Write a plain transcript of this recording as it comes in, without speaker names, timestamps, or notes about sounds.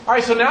All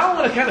right, so now I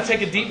want to kind of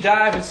take a deep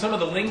dive in some of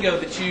the lingo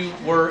that you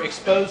were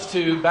exposed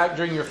to back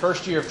during your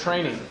first year of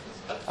training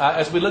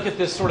as we look at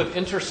this sort of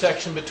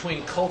intersection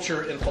between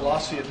culture and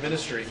philosophy of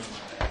ministry.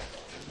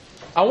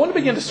 I want to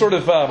begin to sort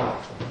of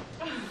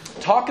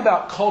talk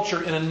about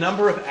culture in a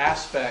number of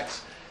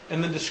aspects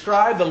and then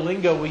describe the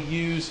lingo we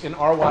use in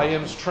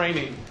RYM's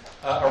training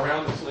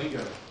around this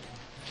lingo.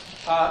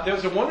 There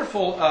was a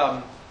wonderful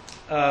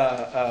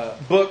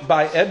book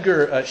by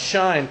Edgar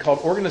Schein called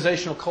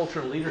Organizational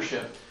Culture and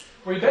Leadership,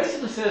 where he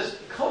basically says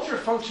culture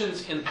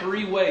functions in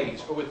three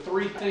ways, or with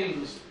three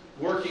things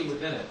working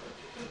within it.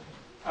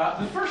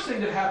 The first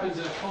thing that happens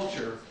in a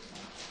culture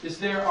is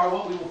there are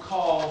what we will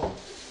call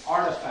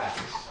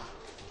artifacts.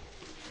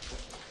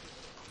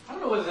 I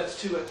don't know whether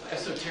that's too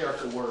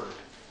esoteric a word.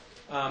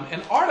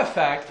 An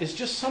artifact is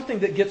just something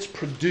that gets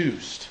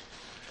produced.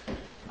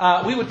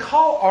 We would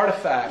call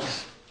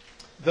artifacts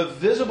the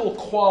visible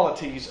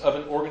qualities of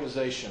an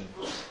organization.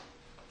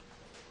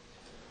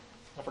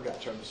 I forgot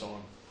to turn this on.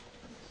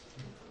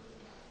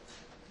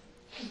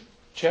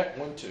 Check,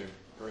 1, 2.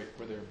 Great,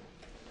 we're there.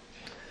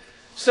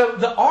 So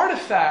the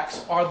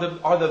artifacts are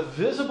the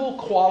visible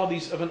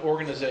qualities of an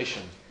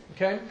organization.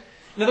 Okay?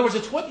 In other words,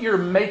 it's what you're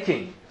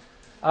making.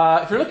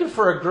 If you're looking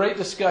for a great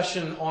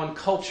discussion on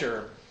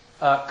culture,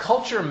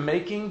 Culture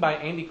Making by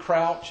Andy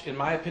Crouch, in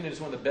my opinion, is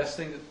one of the best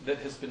things that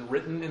has been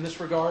written in this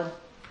regard.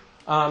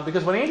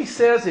 Because what Andy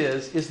says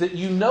is that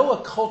you know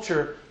a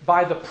culture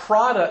by the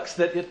products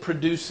that it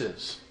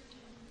produces.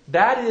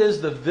 That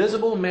is the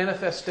visible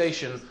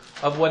manifestation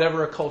of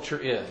whatever a culture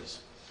is.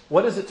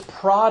 What does its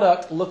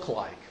product look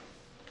like?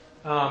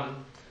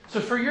 So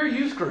for your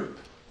youth group,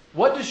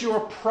 what does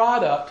your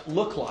product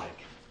look like?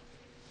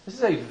 This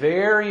is a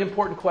very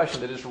important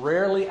question that is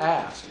rarely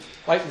asked.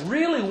 Like,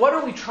 really, what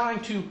are we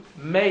trying to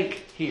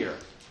make here?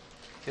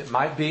 It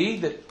might be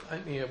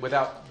that,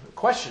 without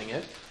questioning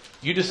it,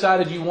 you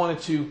decided you wanted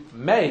to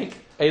make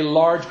a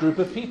large group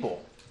of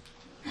people,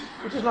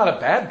 which is not a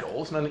bad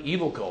goal. It's not an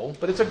evil goal,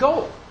 but it's a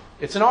goal.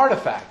 It's an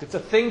artifact. It's a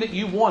thing that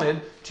you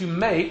wanted to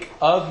make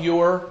of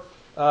your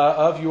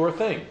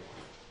thing.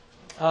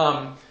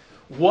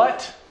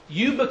 What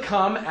you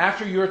become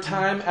after your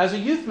time as a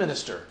youth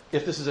minister,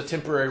 if this is a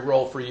temporary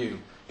role for you,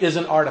 is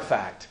an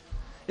artifact.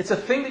 It's a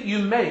thing that you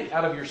make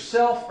out of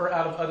yourself or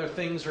out of other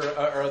things or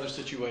other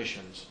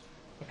situations.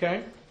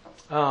 Okay?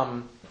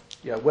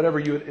 Whatever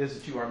it is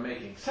that you are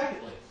making.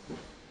 Secondly,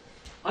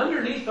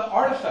 underneath the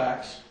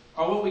artifacts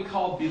are what we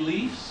call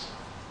beliefs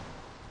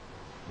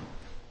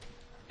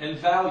and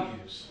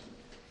values.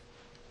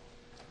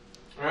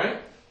 All right?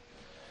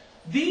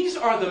 These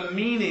are the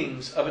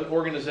meanings of an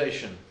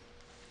organization.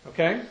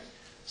 Okay?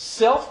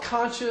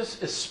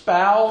 Self-conscious,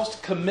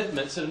 espoused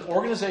commitments that an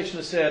organization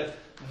has said,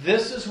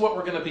 this is what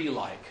we're going to be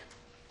like.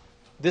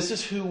 This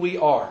is who we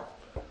are.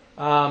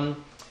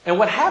 And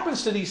what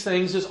happens to these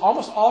things is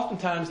almost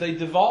oftentimes they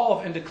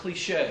devolve into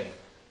cliche.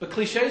 But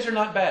cliches are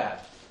not bad.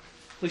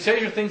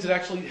 Cliches are things that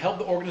actually help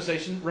the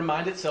organization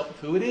remind itself of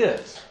who it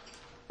is.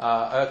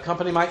 A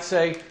company might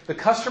say, the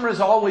customer is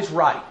always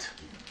right.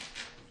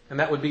 And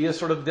that would be a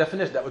sort of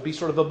definition. That would be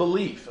sort of a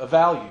belief, a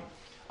value.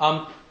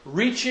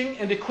 Reaching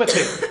and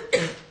equipping.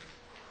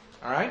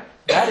 All right?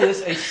 That is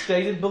a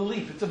stated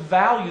belief. It's a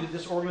value that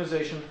this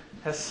organization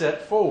has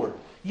set forward.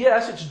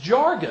 Yes, it's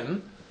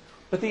jargon,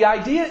 but the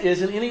idea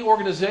is in any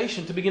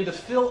organization to begin to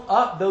fill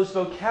up those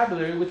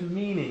vocabulary with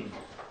meaning.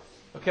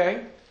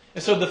 Okay?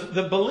 And so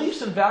the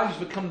beliefs and values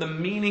become the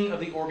meaning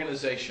of the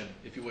organization,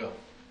 if you will.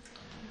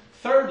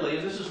 Thirdly,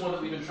 and this is one that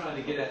we've been trying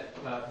to get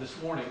at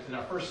this morning in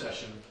our first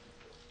session,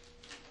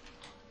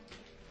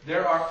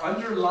 there are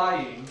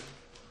underlying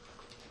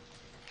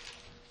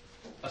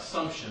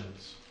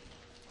assumptions.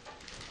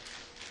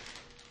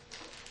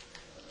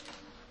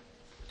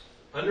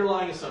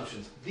 Underlying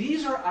assumptions.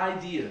 These are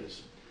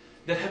ideas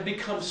that have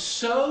become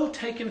so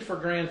taken for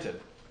granted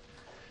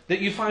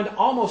that you find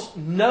almost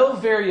no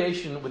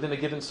variation within a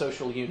given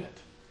social unit.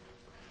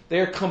 They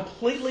are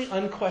completely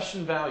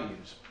unquestioned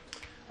values.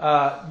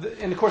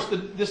 And of course,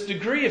 this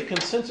degree of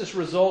consensus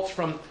results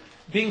from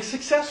being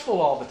successful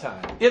all the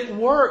time. It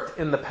worked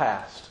in the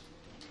past.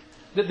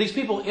 That these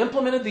people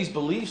implemented these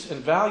beliefs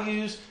and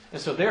values,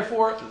 and so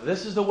therefore,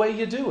 this is the way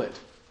you do it.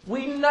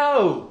 We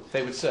know,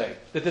 they would say,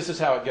 that this is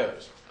how it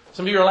goes.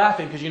 Some of you are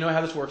laughing because you know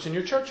how this works in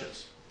your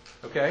churches.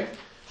 Okay?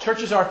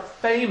 Churches are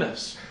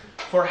famous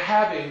for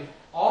having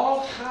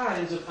all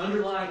kinds of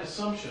underlying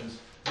assumptions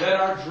that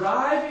are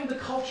driving the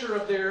culture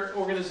of their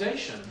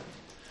organization,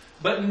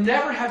 but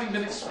never having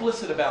been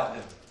explicit about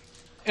them.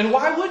 And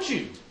why would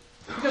you?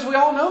 Because we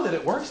all know that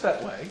it works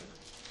that way.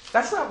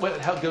 That's not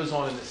how it goes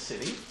on in the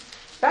city.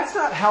 That's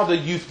not how the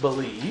youth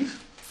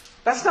believe.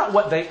 That's not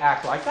what they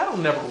act like. That'll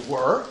never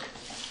work.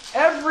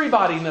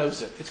 Everybody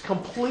knows it. It's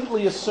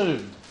completely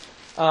assumed.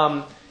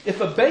 If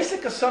a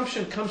basic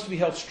assumption comes to be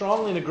held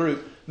strongly in a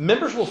group,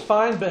 members will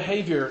find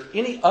behavior,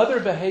 any other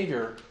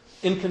behavior,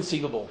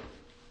 inconceivable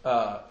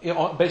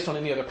based on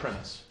any other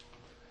premise.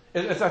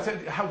 As I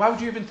said, why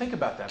would you even think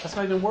about that? That's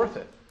not even worth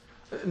it.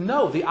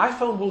 No, the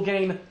iPhone will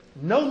gain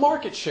no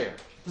market share.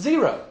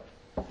 Zero.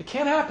 It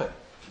can't happen.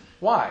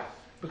 Why?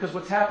 Because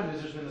what's happened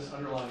is there's been this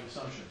underlying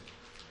assumption.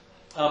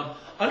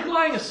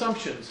 Underlying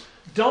assumptions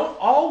don't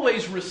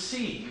always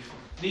receive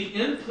the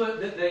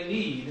input that they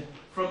need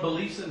from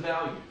beliefs and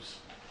values.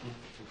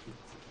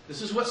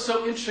 This is what's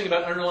so interesting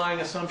about underlying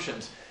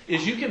assumptions,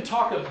 is you can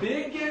talk a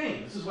big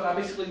game. This is what I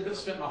basically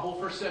spent my whole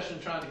first session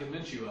trying to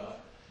convince you of.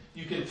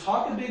 You can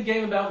talk a big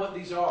game about what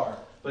these are,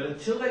 but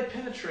until they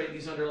penetrate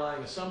these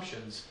underlying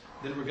assumptions,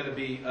 then we're going to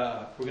be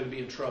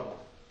in trouble.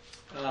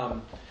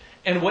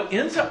 And what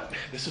ends up,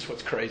 this is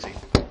what's crazy.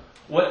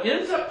 What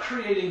ends up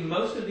creating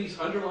most of these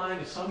underlying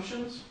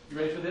assumptions, you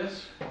ready for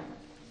this?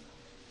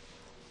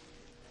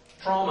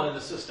 Trauma in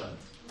the system.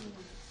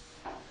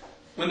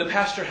 When the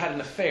pastor had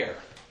an affair.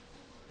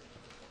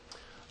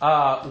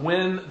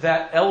 When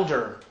that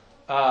elder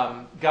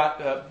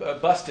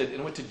got busted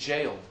and went to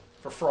jail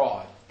for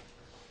fraud.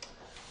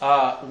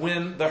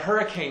 When the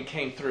hurricane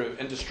came through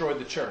and destroyed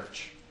the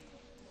church.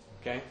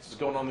 Okay, this is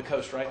going on the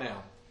coast right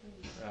now,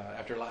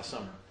 after last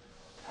summer.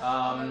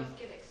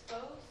 Get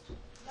exposed?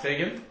 Say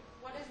again?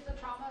 What is the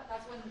trauma?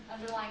 That's when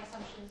underlying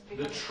assumptions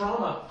become... The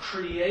trauma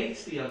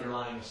creates the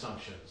underlying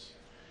assumptions.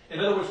 In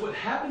other words, what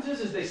happens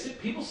is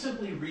people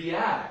simply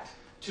react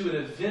to an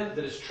event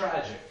that is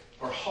tragic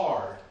or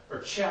hard or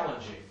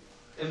challenging.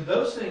 And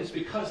those things,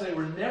 because they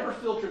were never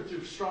filtered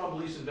through strong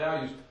beliefs and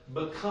values,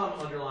 become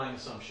underlying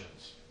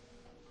assumptions.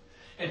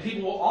 And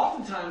people will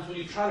oftentimes, when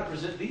you try to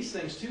present these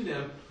things to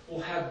them,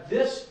 will have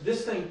this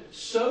thing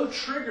so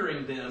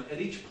triggering them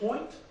at each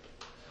point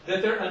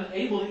that they're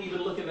unable to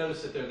even look and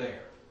notice that they're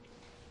there.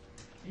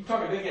 You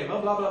talk a big game,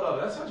 oh, blah, blah, blah.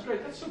 That sounds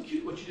great. That's so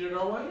cute what you did at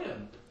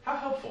RYM. How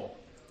helpful.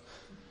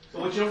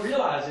 But what you don't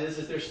realize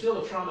is they're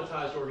still a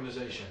traumatized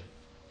organization.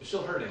 They're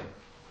still hurting.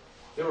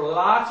 There were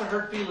lots of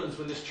hurt feelings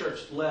when this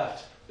church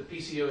left the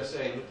PCUSA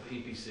and went to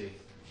the EPC,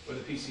 or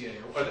the PCA,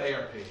 or the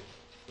ARP.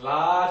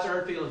 Lots of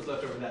hurt feelings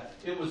left over that.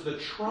 It was the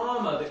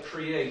trauma that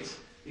creates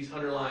these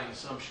underlying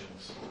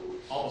assumptions,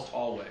 almost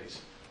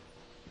always.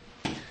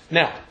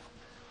 Now,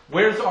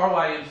 where does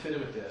RYM fit in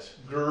with this?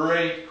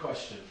 Great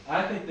question.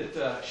 I think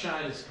that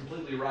Shine is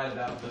completely right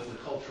about the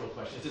cultural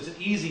questions. It's an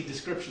easy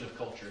description of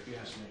culture, if you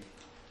ask me.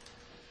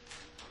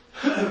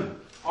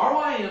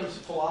 RYM's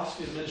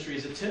philosophy of ministry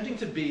is attempting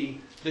to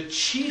be the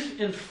chief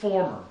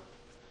informer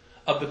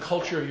of the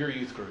culture of your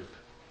youth group.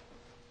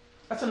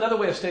 That's another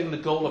way of stating the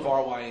goal of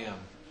RYM.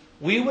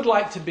 We would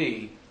like to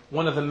be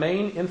one of the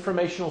main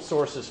informational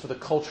sources for the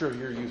culture of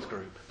your youth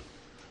group.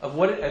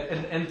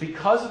 And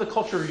because of the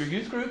culture of your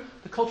youth group,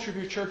 the culture of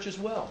your church as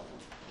well.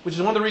 Which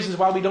is one of the reasons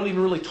why we don't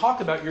even really talk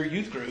about your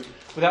youth group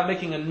without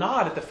making a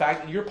nod at the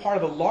fact that you're part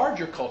of a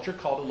larger culture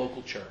called a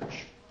local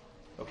church.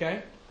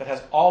 Okay? That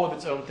has all of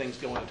its own things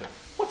going into it.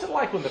 What's it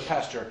like when the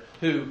pastor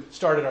who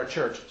started our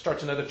church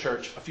starts another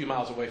church a few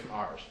miles away from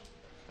ours?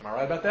 Am I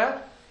right about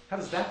that? How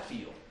does that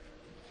feel?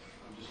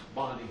 I'm just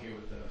bonding here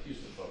with the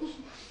Houston folks.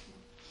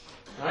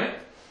 All right?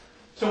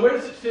 So where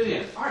does it fit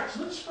in? All right,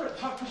 so let's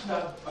talk first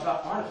about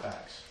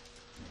artifacts.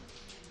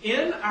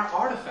 In our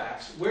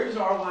artifacts, where does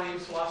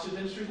RYM's philosophy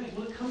of ministry fit?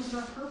 Well, it comes in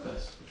our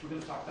purpose, which we're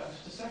going to talk about in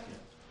just a second.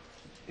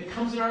 It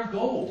comes in our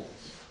goals,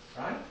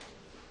 right?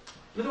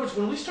 In other words,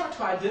 when we start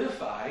to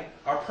identify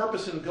our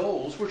purpose and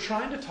goals, we're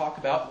trying to talk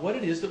about what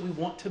it is that we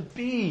want to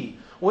be,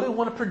 what do we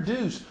want to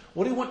produce,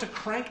 what do we want to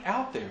crank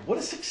out there, what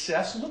does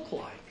success look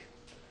like?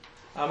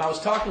 I was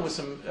talking with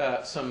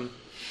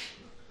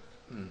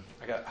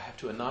I have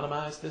to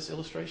anonymize this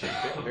illustration.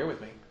 Bear with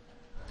me.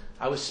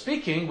 I was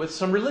speaking with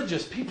some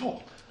religious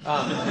people. I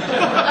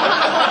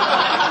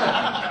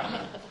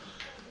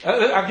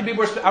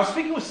was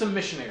speaking with some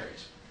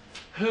missionaries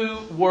who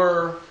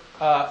were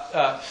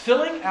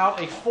filling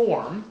out a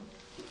form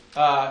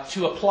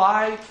to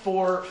apply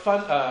for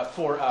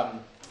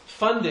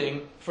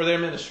funding for their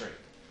ministry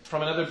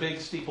from another big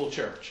steeple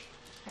church.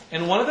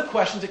 And one of the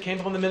questions that came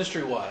from the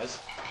ministry was,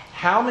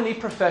 how many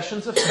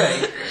professions of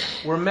faith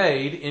were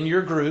made in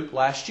your group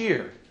last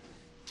year?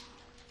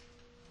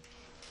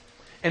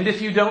 And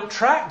if you don't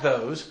track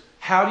those,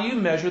 how do you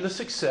measure the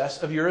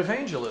success of your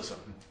evangelism?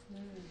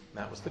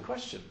 That was the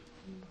question.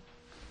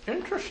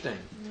 Interesting.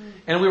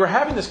 And we were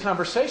having this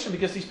conversation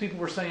because these people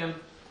were saying,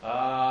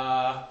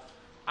 I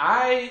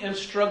am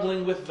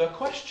struggling with the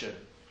question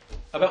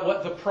about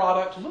what the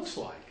product looks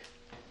like.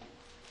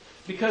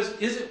 Because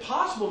is it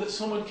possible that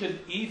someone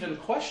could even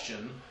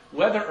question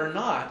whether or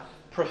not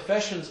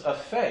professions of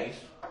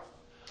faith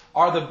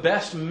are the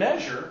best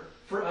measure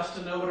for us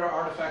to know what our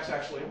artifacts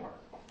actually are?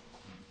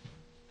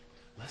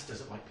 Les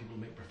doesn't like people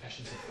who make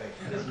professions of faith.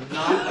 That is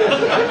not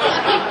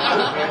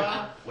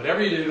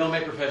whatever you do, don't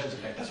make professions of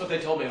faith. That's what they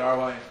told me at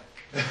RYM.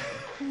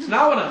 It's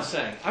not what I'm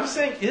saying. I'm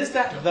saying, is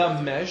that the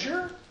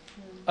measure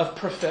of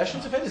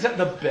professions of faith? Is that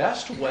the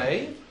best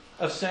way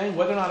of saying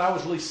whether or not I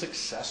was really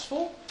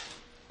successful?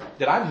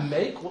 Did I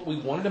make what we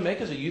wanted to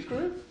make as a youth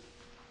group?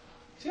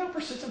 See how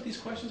persistent these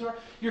questions are?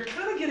 You're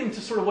kind of getting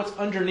to sort of what's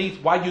underneath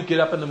why you get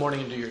up in the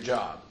morning and do your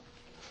job.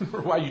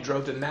 Or why you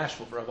drove to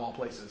Nashville, of all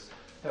places,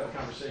 to have a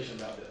conversation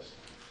about this.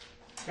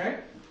 Okay?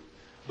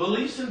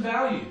 Beliefs and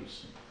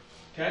values.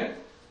 Okay?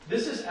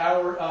 This is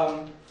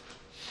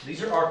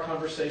these are our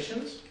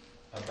conversations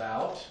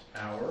about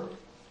our,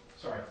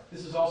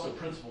 this is also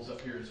principles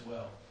up here as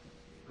well,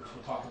 which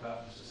we'll talk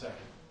about in just a second.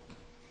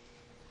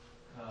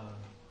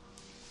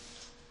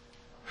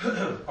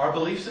 Our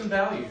beliefs and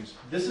values.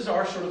 This is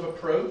our sort of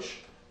approach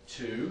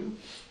to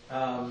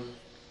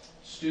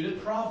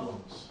student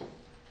problems.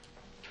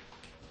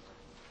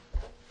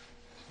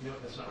 You know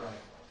what? That's not right.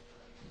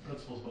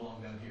 Principles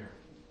belong down here.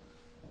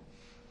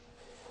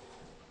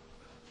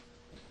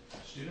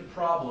 Student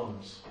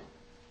problems.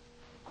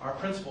 Our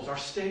principles, our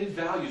stated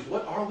values.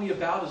 What are we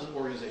about as an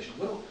organization?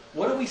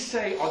 What do we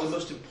say are the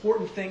most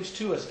important things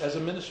to us as a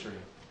ministry?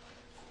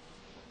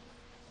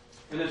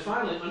 And then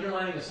finally,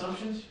 underlying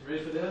assumptions. You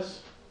ready for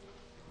this?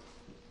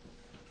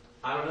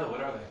 I don't know. What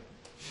are they?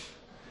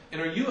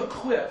 And are you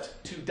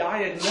equipped to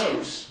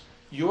diagnose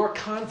your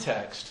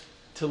context,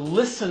 to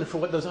listen for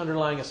what those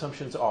underlying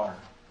assumptions are?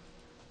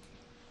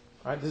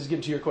 All right, this is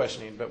getting to your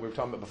questioning, but we were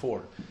talking about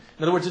before.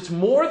 In other words, it's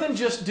more than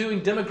just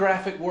doing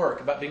demographic work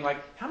about being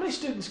like, how many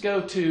students go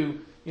to,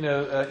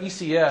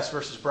 ECS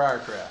versus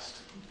Briarcrest?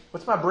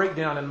 What's my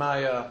breakdown in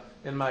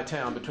my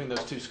town between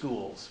those two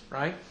schools?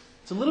 Right?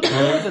 It's a little bit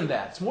more than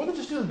that. It's more than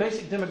just doing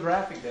basic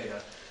demographic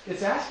data.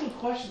 It's asking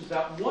questions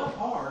about what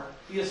are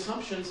the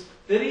assumptions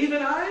that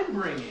even I'm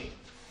bringing.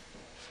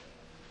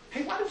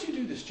 Hey, why did you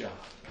do this job?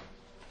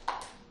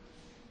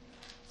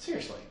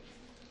 Seriously,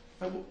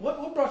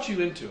 what brought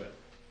you into it?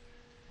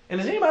 And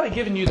has anybody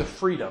given you the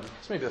freedom,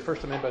 this may be the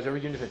first time anybody's ever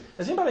given you the freedom,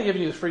 has anybody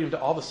given you the freedom to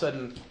all of a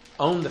sudden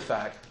own the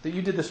fact that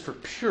you did this for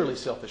purely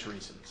selfish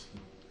reasons?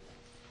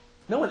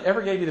 No one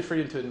ever gave you the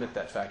freedom to admit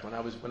that fact.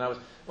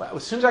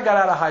 As soon as I got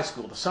out of high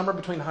school, the summer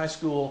between high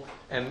school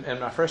and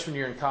my freshman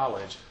year in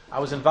college, I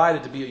was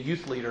invited to be a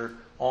youth leader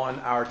on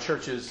our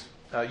church's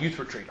youth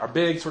retreat, our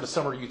big sort of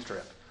summer youth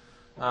trip.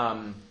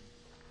 And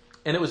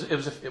it was an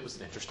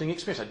interesting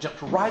experience. I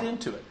jumped right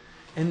into it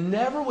and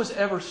never was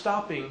ever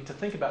stopping to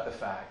think about the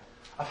fact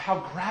of how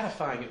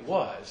gratifying it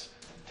was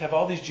to have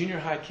all these junior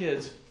high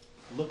kids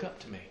look up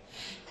to me.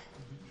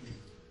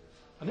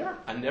 I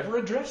never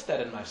addressed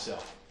that in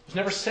myself. It was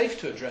never safe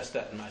to address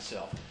that in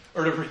myself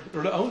or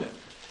to own it.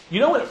 You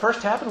know when it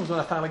first happened was when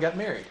I finally got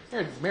married.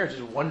 Marriage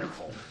is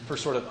wonderful for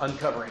sort of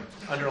uncovering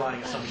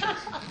underlying assumptions.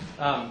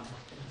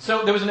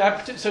 So there was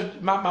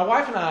my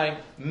wife and I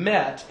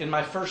met in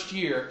my first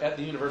year at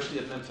the University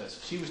of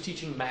Memphis. She was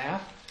teaching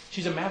math.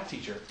 She's a math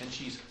teacher, and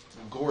she's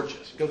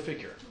gorgeous. Go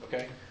figure,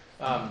 okay?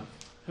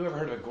 Whoever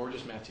heard of a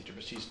gorgeous math teacher?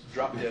 But she's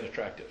drop dead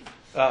attractive.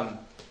 Am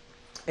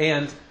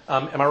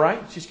I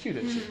right? She's cute,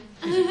 isn't she?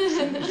 She's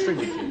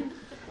extremely cute.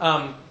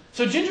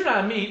 So Ginger and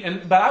I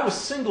meet, but I was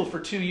single for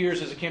 2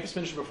 years as a campus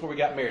minister before we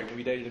got married.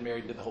 We dated and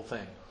married and did the whole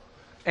thing.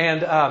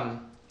 And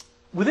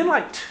within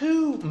like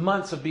 2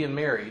 months of being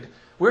married,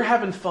 we're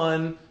having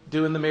fun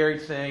doing the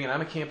married thing, and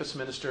I'm a campus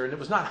minister, and it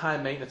was not high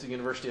maintenance at the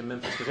University of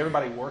Memphis because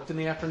everybody worked in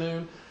the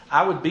afternoon.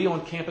 I would be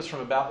on campus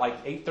from about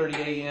like 8:30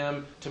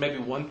 a.m. to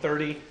maybe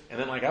 1:30, and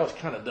then like I was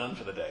kind of done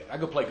for the day.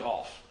 I'd go play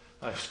golf.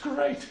 It was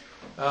great.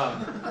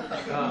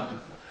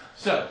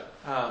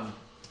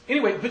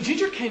 Anyway, but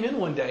Ginger came in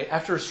one day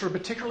after a sort of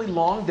particularly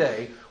long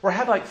day where I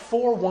had like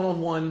 4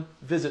 one-on-one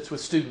visits with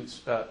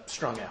students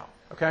strung out,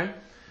 okay?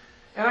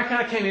 And I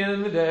kind of came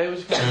in the day,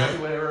 was kind of happy,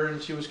 whatever,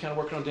 and she was kind of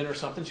working on dinner or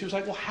something. She was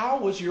like, well, how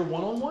was your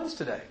one-on-ones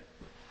today?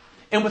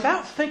 And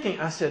without thinking,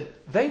 I said,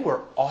 they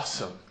were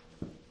awesome.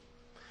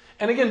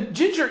 And again,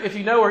 Ginger, if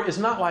you know her, is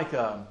not like,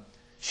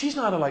 she's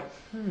not what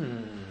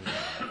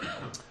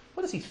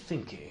is he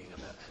thinking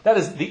about? That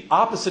is the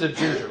opposite of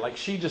Ginger. Like,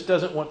 she just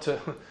doesn't want to,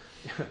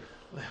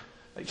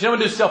 she doesn't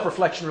want to do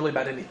self-reflection really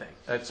about anything.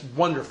 It's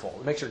wonderful.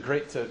 It makes her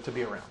great to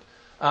be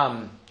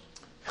around.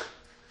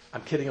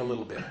 I'm kidding a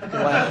little bit.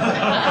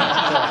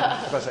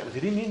 I was like,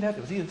 did he mean that?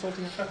 Was he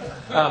insulting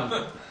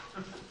her?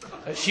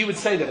 She would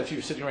say that if she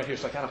was sitting right here.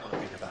 She's like, I don't want to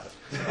think about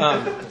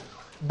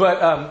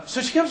it.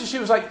 So she comes and she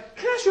was like,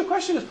 can I ask you a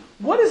question?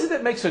 What is it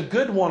that makes a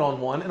good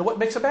one-on-one and what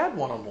makes a bad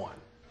one-on-one?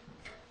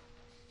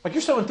 Like,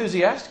 you're so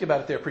enthusiastic about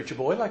it there, preacher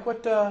boy. Like,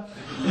 what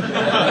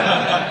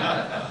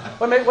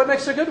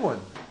makes a good one?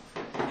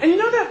 And you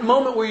know that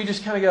moment where you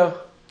just kind of go,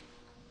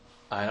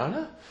 I don't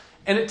know.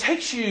 And it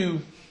takes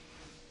you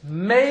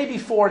maybe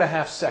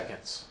 4.5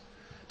 seconds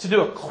to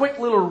do a quick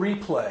little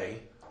replay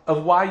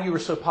of why you were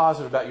so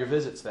positive about your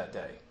visits that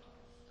day.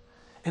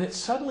 And it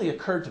suddenly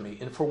occurred to me,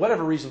 and for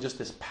whatever reason, just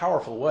this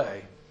powerful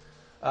way,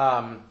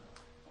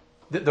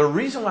 the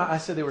reason why I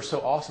said they were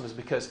so awesome is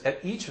because at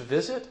each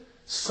visit,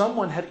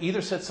 someone had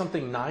either said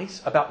something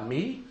nice about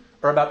me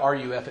or about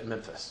RUF at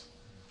Memphis.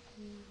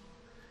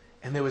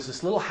 And there was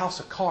this little house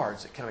of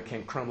cards that kind of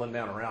came crumbling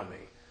down around me.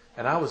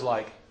 And I was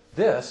like,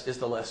 this is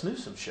the Les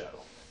Newsom show.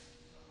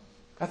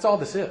 That's all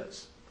this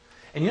is.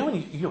 And you know when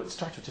it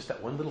starts with just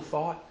that one little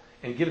thought,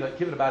 and give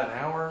it about an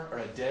hour or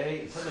a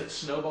day, and suddenly it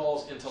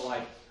snowballs into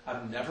like,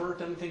 I've never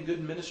done anything good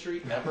in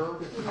ministry, ever.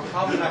 I'm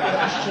probably not a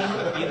Christian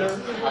either.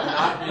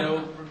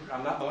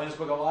 I'm not the Lamb's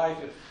Book of Life.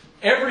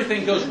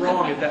 Everything goes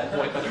wrong at that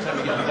point by the time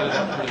we get to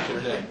that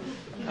particular day.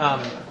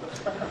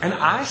 And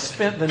I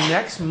spent the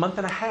next month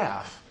and a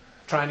half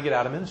trying to get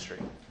out of ministry.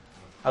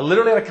 I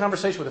literally had a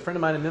conversation with a friend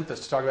of mine in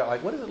Memphis to talk about,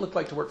 like, what does it look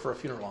like to work for a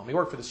funeral home? He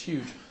worked for this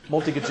huge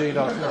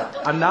multi-gajillion-dollar funeral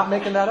home. I'm not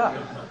making that up.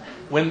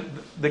 When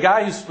the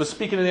guy who was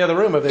speaking in the other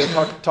room over there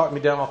talked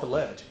me down off the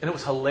ledge. And it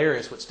was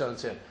hilarious what Stone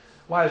said.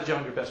 Why is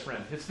John your best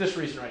friend? It's this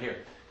reason right here.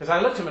 Because I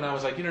looked at him and I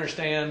was like, you don't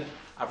understand.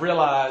 I've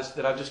realized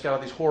that I've just got all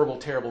these horrible,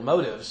 terrible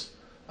motives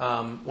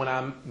when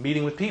I'm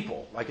meeting with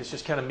people. Like, it's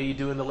just kind of me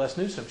doing the Les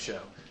Newsom show.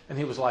 And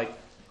he was like,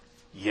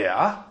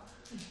 yeah.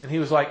 And he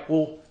was like,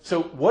 well,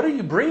 so what are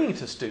you bringing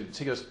to students?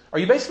 He goes, are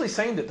you basically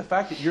saying that the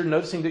fact that you're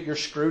noticing that you're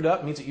screwed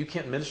up means that you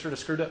can't minister to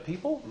screwed up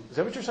people? Is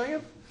that what you're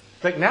saying?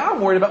 Like, now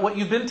I'm worried about what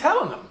you've been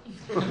telling them.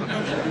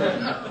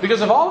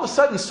 Because if all of a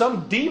sudden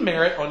some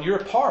demerit on your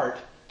part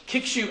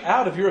kicks you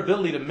out of your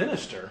ability to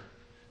minister,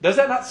 does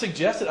that not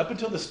suggest that up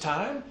until this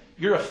time,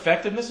 your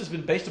effectiveness has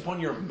been based upon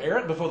your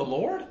merit before the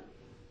Lord?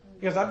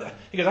 He goes, I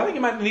think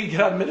you might need to get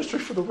out of ministry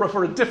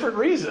for a different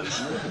reason.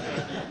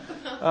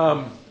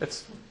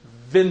 It's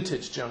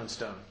vintage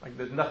Jonestown. Like,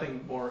 there's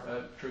nothing more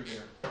true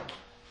here.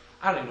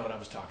 I don't even know what I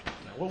was talking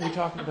about now. What were we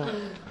talking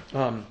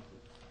about?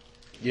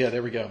 Yeah,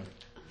 there we go.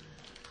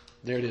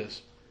 There it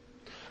is.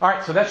 All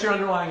right, so that's your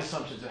underlying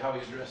assumptions of how we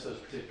address those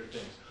particular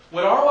things.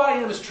 What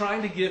RYM is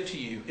trying to give to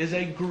you is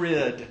a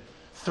grid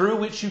through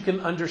which you can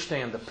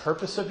understand the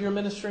purpose of your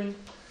ministry,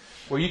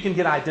 where you can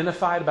get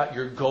identified about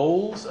your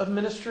goals of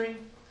ministry,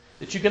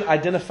 that you can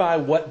identify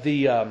what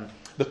the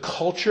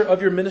culture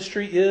of your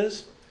ministry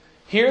is.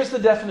 Here's the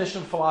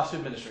definition of philosophy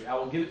of ministry. I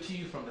will give it to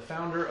you from the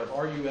founder of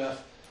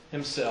RUF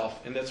himself,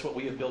 and that's what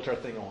we have built our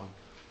thing on.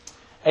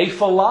 A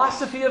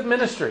philosophy of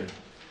ministry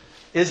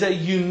is a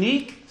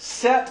unique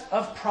set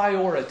of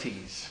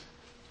priorities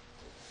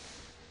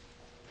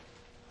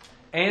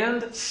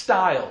and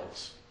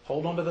styles.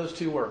 Hold on to those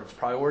two words,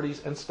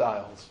 priorities and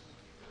styles.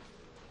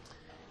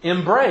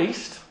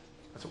 Embraced,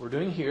 that's what we're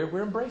doing here,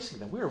 we're embracing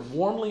them. We are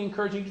warmly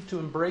encouraging you to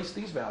embrace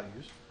these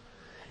values,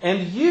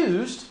 and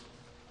used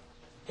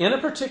in a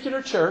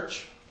particular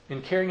church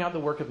in carrying out the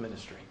work of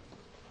ministry.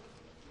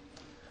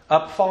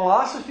 A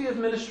philosophy of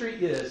ministry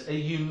is a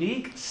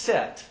unique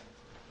set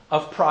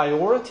of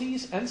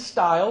priorities and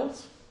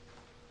styles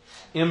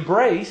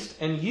embraced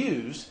and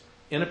used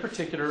in a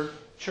particular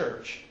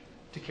church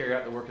to carry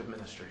out the work of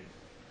ministry.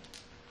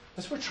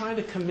 That's what we're trying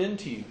to commend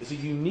to you, is a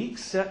unique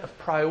set of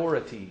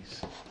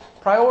priorities.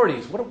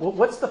 Priorities.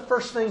 What's the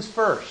first things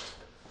first?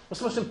 What's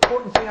the most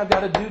important thing I've got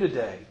to do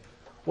today?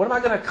 What am I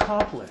going to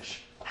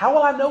accomplish? How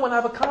will I know when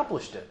I've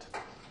accomplished it?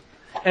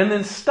 And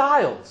then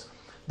styles.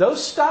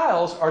 Those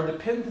styles are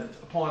dependent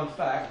upon the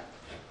fact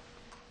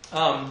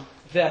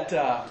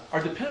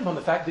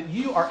that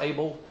you are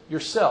able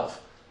yourself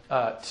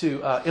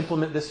to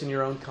implement this in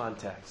your own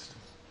context.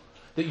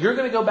 That you're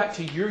going to go back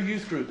to your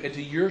youth group and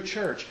to your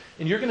church,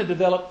 and you're going to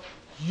develop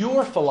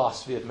your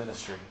philosophy of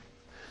ministry.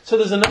 So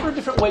there's a number of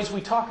different ways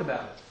we talk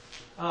about it.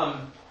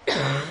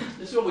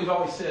 This is what we've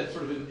always said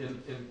sort of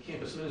in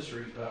campus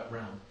ministry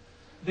realm.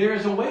 There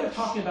is a way of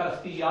talking about a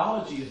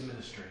theology of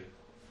ministry.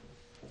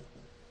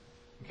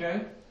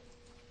 Okay?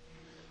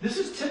 This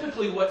is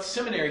typically what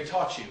seminary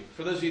taught you.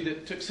 For those of you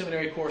that took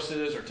seminary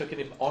courses or took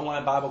any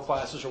online Bible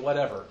classes or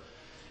whatever,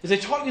 is they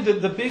taught you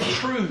the big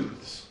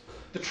truths,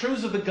 the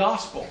truths of the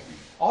gospel,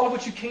 all of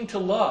which you came to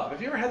love.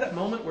 Have you ever had that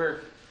moment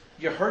where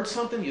you heard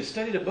something, you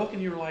studied a book,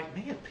 and you were like,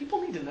 man, people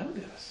need to know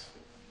this.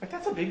 Like,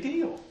 that's a big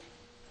deal.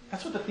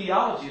 That's what the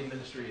theology of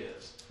ministry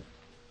is.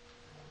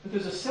 But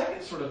there's a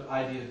second sort of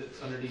idea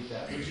that's underneath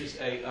that, which is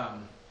a,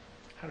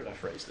 how did I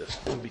phrase this?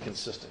 Let me be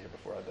consistent here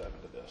before I dive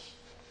into this.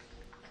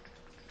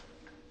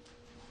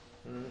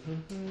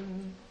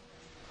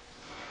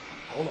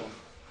 Hold on.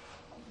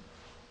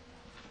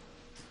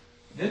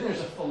 Then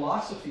there's a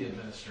philosophy of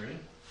ministry.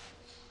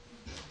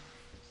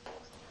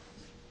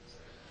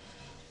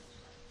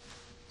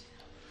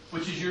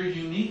 Which is your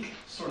unique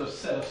sort of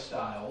set of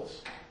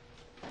styles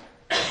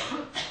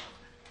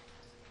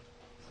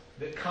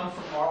that come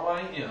from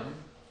RYM.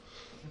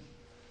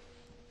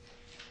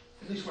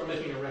 At least we're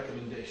making a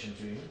recommendation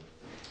to you.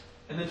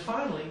 And then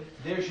finally,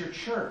 there's your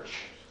church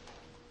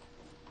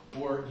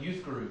or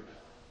youth group,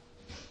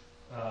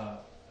 POM.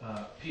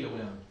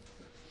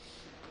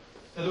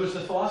 In other words,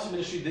 the philosophy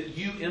ministry that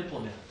you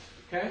implement.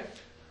 Okay?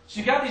 So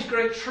you've got these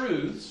great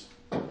truths.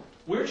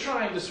 We're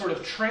trying to sort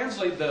of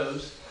translate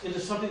those into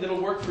something that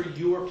will work for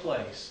your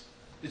place,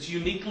 that's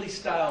uniquely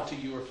styled to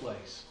your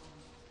place.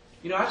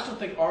 You know, I just don't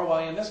think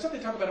RYM, that stuff they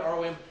talk about at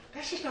RYM,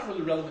 that's just not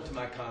really relevant to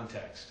my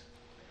context.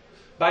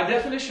 By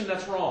definition,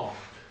 that's wrong.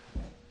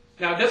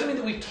 Now, it doesn't mean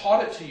that we've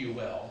taught it to you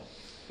well,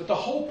 but the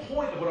whole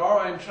point of what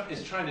RYM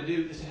is trying to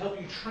do is to help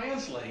you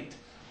translate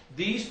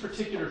these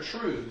particular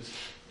truths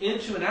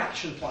into an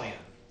action plan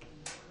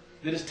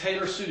that is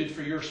tailor-suited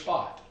for your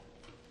spot.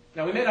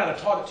 Now, we may not have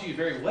taught it to you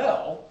very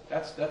well.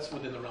 That's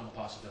within the realm of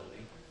possibility.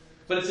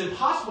 But it's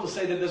impossible to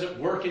say that it doesn't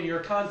work in your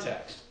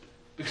context,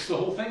 because the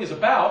whole thing is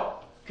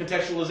about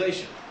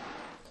contextualization.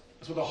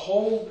 That's what the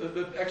whole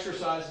the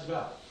exercise is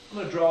about. I'm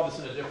going to draw this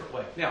in a different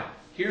way. Now,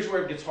 here's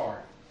where it gets hard.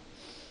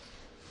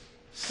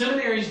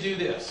 Seminaries do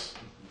this.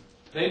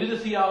 They do the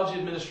theology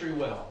of ministry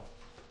well.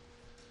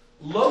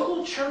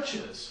 Local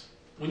churches,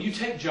 when you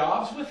take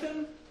jobs with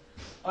them,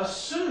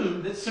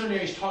 assume that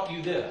seminaries taught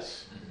you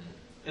this.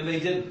 And they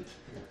didn't.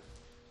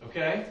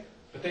 Okay?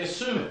 But they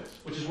assume it,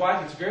 which is why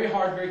it gets very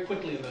hard very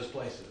quickly in those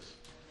places.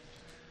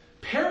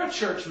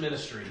 Parachurch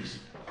ministries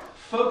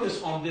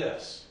focus on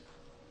this.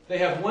 They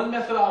have one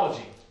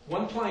methodology,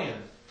 one plan.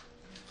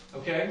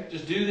 Okay?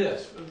 Just do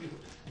this.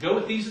 Go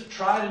with these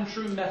tried and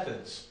true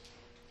methods.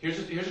 Here's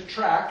a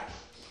track.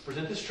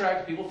 Present this track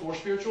to people, 4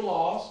 spiritual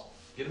laws.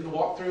 Get them to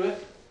walk through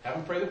it. Have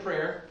them pray the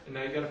prayer. And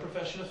now you've got a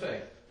profession of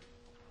faith.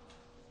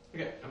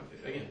 Okay,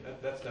 again,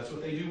 that's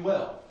what they do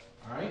well.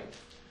 All right?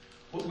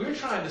 What we're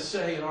trying to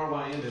say in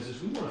RYM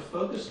is we want to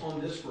focus on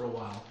this for a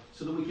while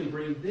so that we can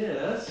bring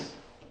this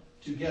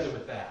together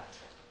with that.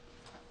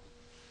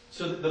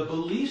 So that the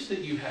beliefs that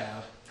you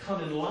have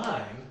come in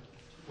line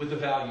with the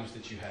values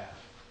that you have.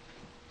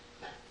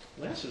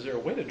 Les, is there a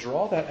way to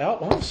draw that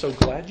out? Well, I'm so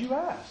glad you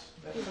asked.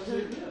 That's what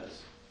it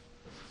is.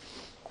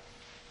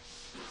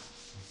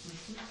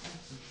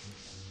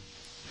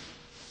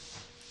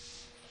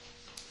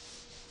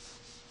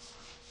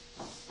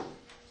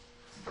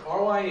 For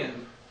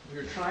RYM, we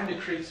are trying to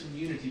create some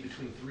unity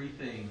between 3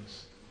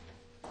 things.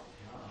 Here,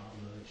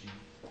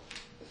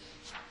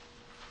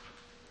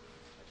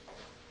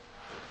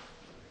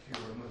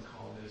 I'm going to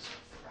call this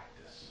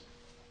practice.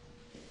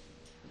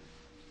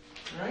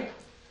 All right?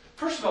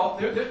 First of all,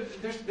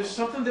 there's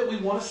something that we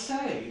want to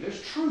say.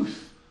 There's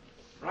truth.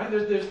 Right?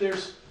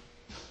 There's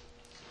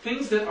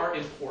things that are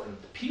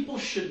important. People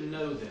should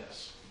know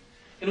this.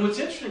 And what's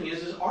interesting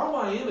is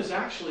RYM is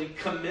actually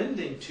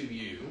commending to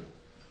you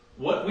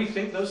what we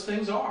think those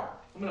things are.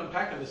 I'm going to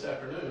unpack them this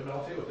afternoon, but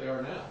I'll tell you what they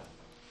are now.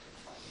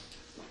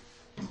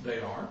 They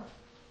are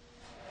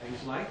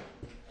things like,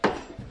 what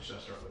should I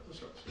start with? Let's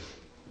start with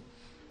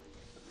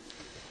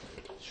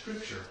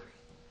Scripture.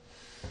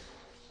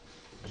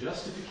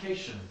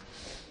 Justification.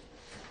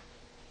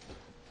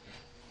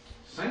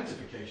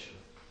 Sanctification.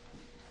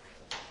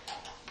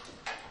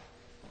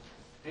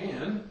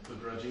 And,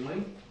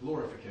 begrudgingly,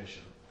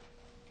 glorification.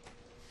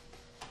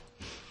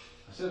 I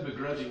said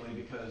begrudgingly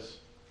because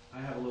I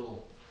have a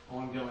little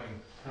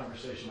ongoing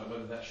conversation about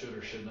whether that should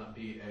or should not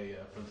be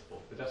a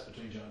principle. But that's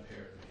between John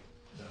Parrott and me.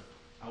 So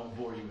I won't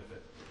bore you with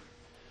it.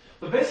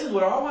 But basically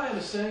what RYM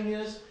is saying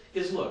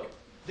is look,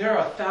 there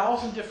are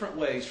 1,000 different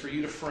ways for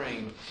you to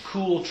frame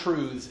cool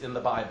truths in the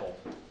Bible.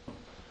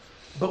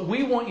 But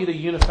we want you to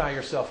unify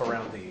yourself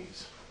around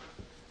these.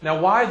 Now,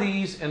 why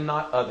these and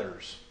not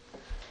others?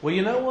 Well,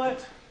 you know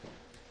what?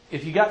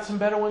 If you got some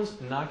better ones,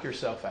 knock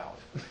yourself out.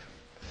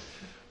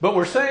 But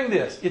we're saying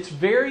this. It's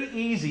very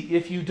easy,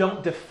 if you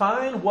don't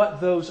define what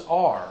those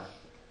are,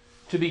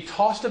 to be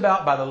tossed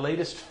about by the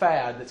latest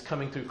fad that's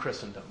coming through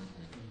Christendom.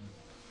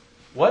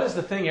 What is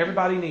the thing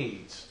everybody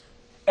needs?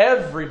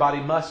 Everybody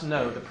must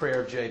know the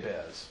prayer of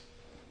Jabez.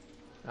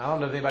 I don't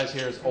know if anybody's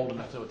here is old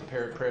enough to know what the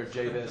prayer of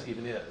Jabez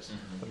even is.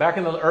 But back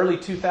in the early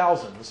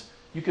 2000s,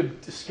 you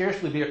could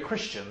scarcely be a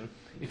Christian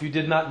if you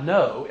did not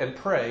know and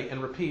pray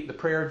and repeat the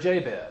prayer of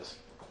Jabez.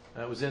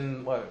 It was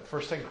in, 1st,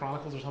 2nd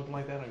Chronicles or something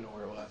like that? I don't know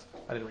where it was.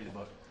 I didn't read the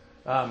book.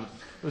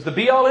 It was the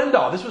be-all,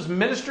 end-all. This was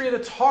ministry at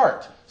its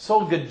heart.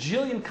 Sold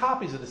gajillion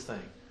copies of this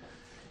thing.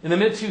 In the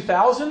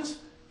mid-2000s,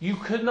 you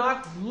could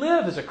not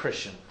live as a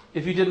Christian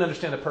if you didn't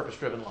understand a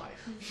purpose-driven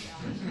life.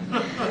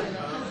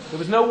 There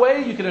was no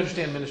way you could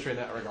understand ministry in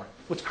that regard.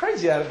 What's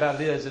crazy about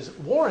it is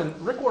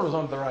Rick Warren was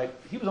on the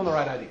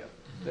right idea.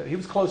 He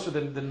was closer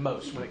than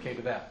most when it came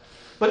to that.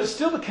 But it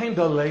still became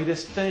the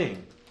latest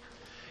thing.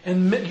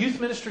 And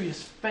youth ministry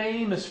is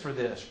famous for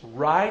this,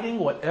 riding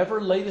whatever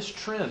latest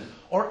trend.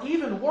 Or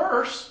even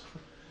worse,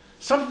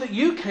 something that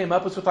you came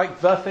up with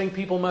the thing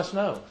people must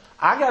know.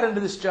 I got into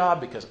this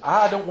job because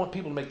I don't want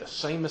people to make the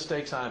same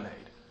mistakes I made.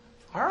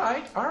 All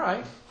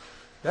right.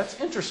 That's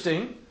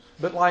interesting.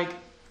 But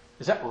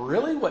is that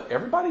really what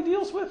everybody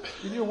deals with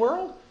in your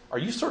world? Are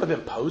you sort of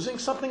imposing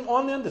something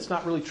on them that's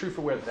not really true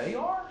for where they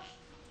are?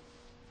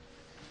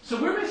 So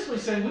we're basically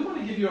saying we want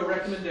to give you a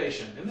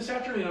recommendation. And this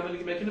afternoon I'm going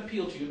to make an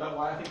appeal to you about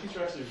why I think these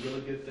are actually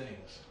really good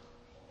things.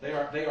 They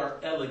are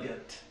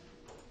elegant.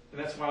 And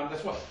that's why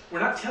we're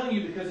not telling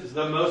you because it's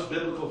the most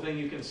biblical thing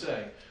you can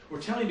say.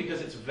 We're telling you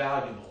because it's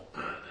valuable.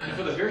 And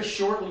for the very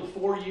short little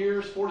 4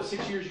 to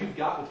 6 years you've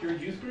got with your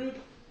youth group,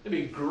 it'd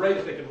be great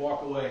if they could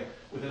walk away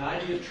with an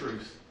idea of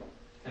truth,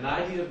 an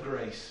idea of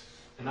grace,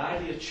 an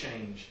idea of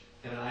change,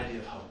 and an idea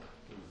of hope.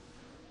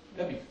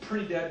 That'd be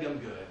pretty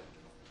dadgum good.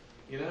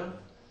 You know?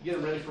 Get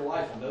them ready for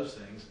life on those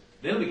things.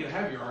 Then we can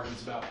have your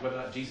arguments about whether or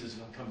not Jesus is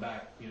going to come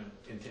back,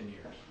 in 10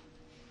 years.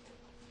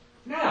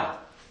 Now,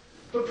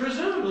 but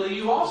presumably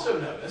you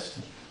also noticed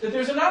that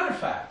there's another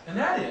fact, and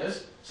that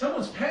is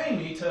someone's paying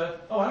me to,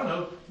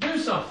 do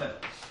something.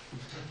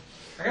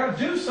 I got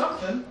to do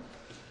something.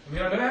 I'm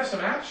going to have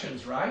some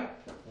actions, right?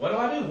 What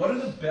do? What are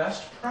the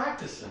best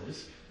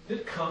practices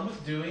that come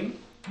with doing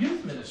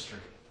youth ministry?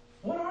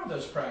 What are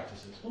those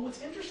practices? Well,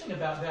 what's interesting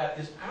about that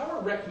is our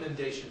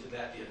recommendation to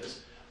that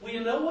is, well,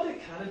 you know what?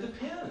 It kind of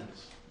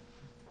depends.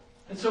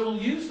 And so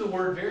we'll use the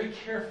word very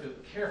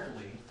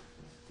carefully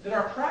that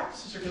our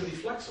practices are going to be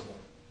flexible.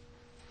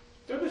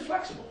 They're going to be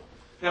flexible.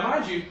 Now,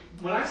 mind you,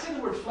 when I say the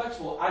word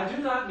flexible, I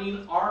do not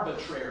mean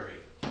arbitrary.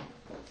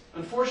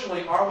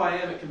 Unfortunately,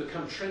 RYM, it can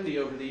become trendy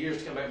over the years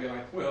to come back and be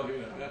like, well, you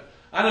know,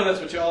 I know that's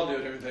what y'all do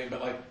and everything,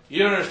 but like, you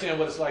don't understand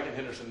what it's like in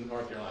Henderson,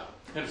 North Carolina.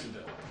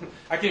 Hendersonville.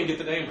 I can't get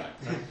the name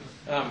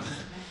right.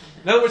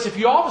 In other words, if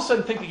you all of a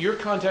sudden think that your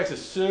context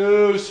is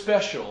so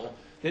special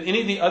that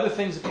any of the other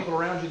things that people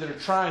around you that are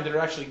trying, that are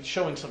actually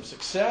showing some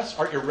success,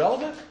 are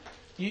irrelevant,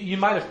 you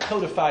might have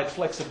codified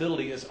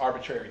flexibility as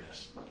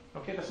arbitrariness.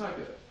 Okay, that's not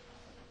good.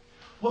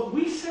 What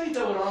we say,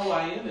 though, at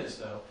RYM is,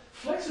 though,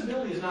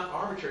 flexibility is not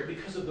arbitrary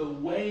because of the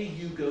way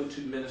you go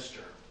to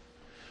minister.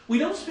 We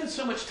don't spend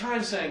so much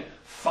time saying,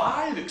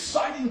 5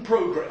 exciting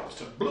programs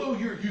to blow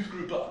your youth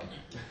group up.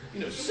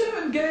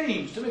 7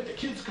 games to make the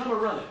kids come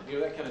a-running.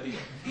 That kind of deal.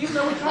 Even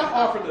though we try to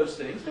offer those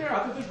things,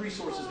 there's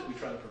resources that we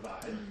try to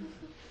provide.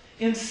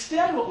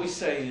 Instead, what we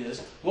say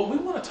is, what we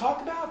want to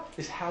talk about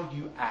is how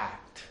you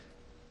act.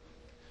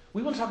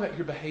 We want to talk about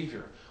your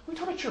behavior. We want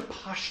to talk about your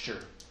posture.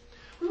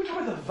 We want to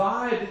talk about the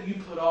vibe that you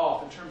put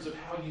off in terms of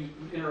how you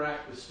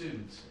interact with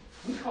students.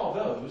 We call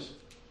those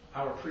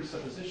our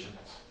presuppositions.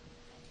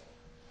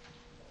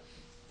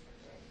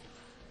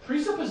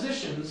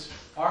 Presuppositions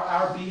are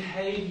our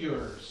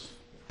behaviors.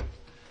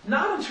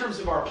 Not in terms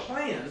of our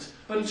plans,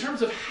 but in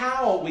terms of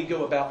how we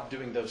go about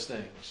doing those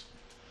things.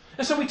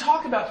 And so we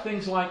talk about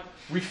things like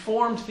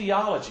Reformed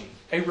theology,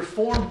 a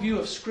Reformed view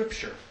of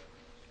Scripture.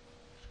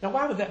 Now,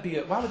 why would that be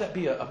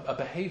a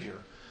behavior?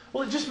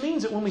 Well, it just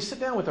means that when we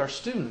sit down with our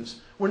students,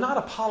 we're not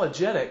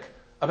apologetic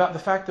about the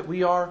fact that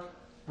we are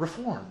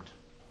Reformed.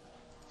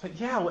 It's like,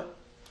 yeah,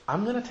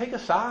 I'm going to take a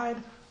side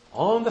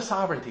on the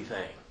sovereignty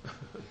thing.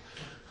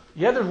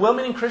 Yeah, there's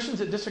well-meaning Christians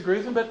that disagree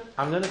with them, but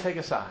I'm going to take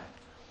a side.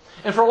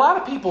 And for a lot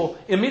of people,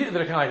 immediately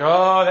they're kind of like,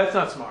 oh, that's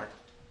not smart.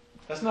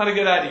 That's not a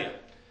good idea.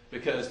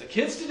 Because the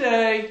kids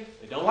today,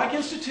 they don't like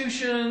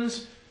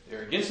institutions.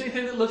 They're against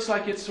anything that looks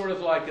like it's sort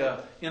of like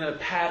in a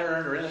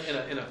pattern or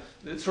in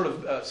a sort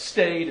of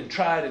staid and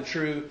tried and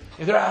true.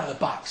 And they're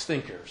out-of-the-box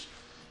thinkers.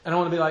 And I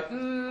want to be like,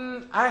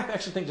 I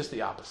actually think just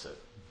the opposite.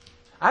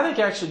 I think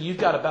actually you've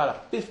got about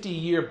a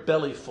 50-year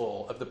belly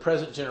full of the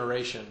present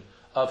generation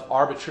of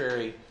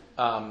arbitrary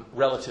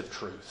relative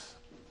truth.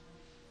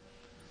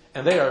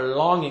 And they are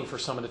longing for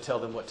someone to tell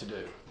them what to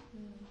do.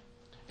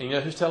 And you know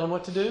who's telling them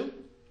what to do?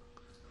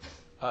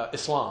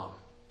 Islam.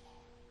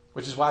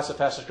 Which is why it's the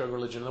fastest growing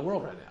religion in the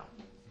world right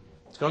now.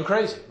 It's going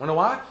crazy. You know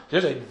why?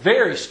 There's a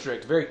very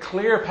strict, very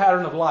clear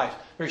pattern of life,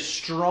 very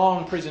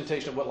strong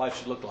presentation of what life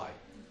should look like.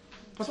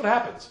 That's what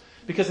happens.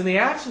 Because in the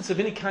absence of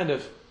any kind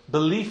of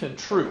belief in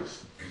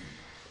truth,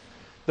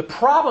 the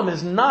problem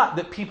is not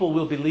that people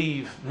will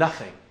believe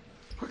nothing.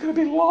 We're going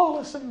to be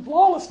lawless and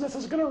lawlessness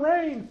is going to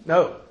reign.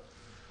 No.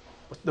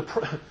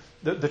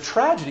 The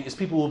tragedy is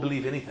people will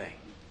believe anything.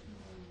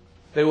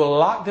 They will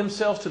lock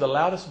themselves to the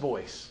loudest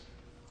voice.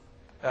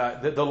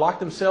 They'll lock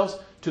themselves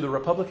to the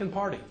Republican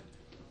Party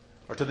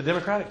or to the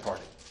Democratic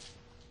Party.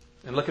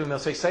 And look at them, they'll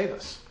say, save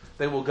us.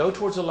 They will go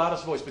towards the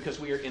loudest voice because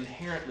we are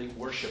inherently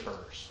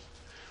worshipers.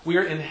 We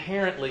are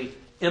inherently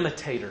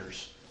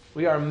imitators.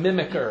 We are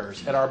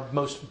mimickers at our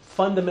most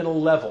fundamental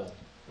level.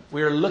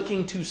 We are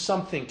looking to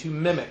something to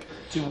mimic,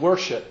 to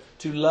worship,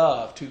 to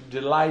love, to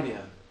delight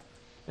in.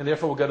 And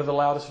therefore we'll go to the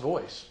loudest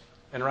voice.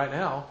 And right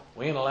now,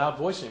 we ain't a loud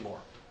voice anymore.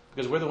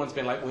 Because we're the ones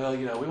being like, well,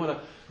 we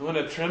want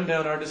to trim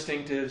down our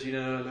distinctives, we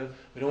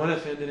don't want to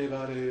offend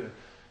anybody.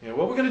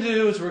 What we're going to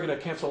do is we're going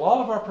to cancel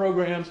all of our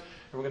programs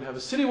and we're going to have a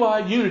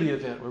citywide unity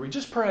event where we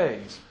just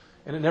praise.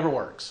 And it never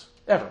works.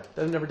 Ever.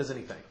 It never does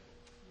anything.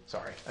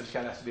 Sorry. I just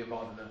got asked to be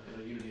involved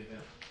in a unity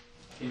event.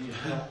 Can you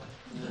help?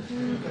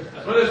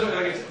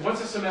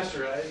 Once a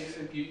semester,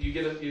 you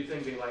get a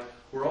thing being like,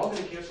 we're all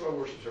going to cancel our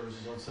worship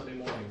services on Sunday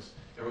mornings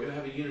and we're going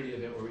to have a unity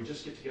event where we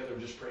just get together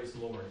and just praise the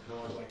Lord. And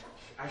I was like,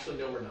 actually,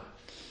 no, we're not.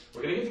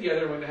 We're going to get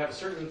together and we're going to have a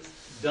certain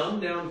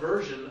dumbed-down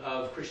version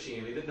of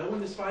Christianity that no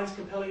one finds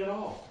compelling at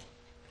all.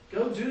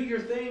 Go do your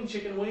thing,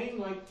 chicken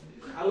wing.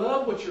 I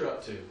love what you're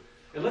up to.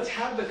 And let's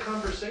have the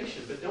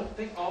conversation, but don't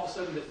think all of a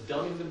sudden that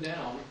dumbing them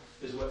down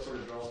is what sort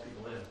of draws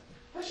people in.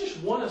 That's just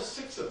one of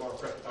 6 of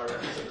our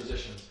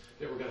presuppositions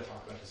that we're going to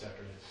talk about this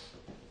afternoon.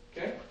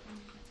 Okay?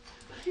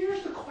 But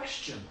here's the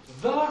question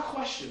about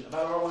RYM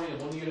I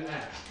want you to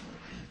ask.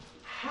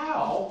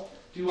 How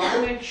do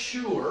I make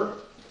sure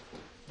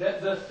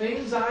that the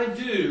things I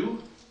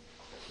do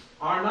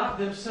are not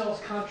themselves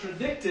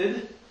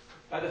contradicted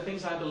by the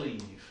things I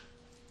believe?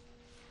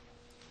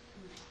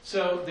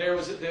 So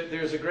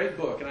there's a great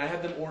book, and I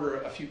had them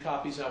order a few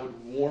copies, and I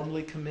would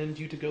warmly commend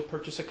you to go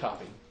purchase a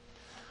copy,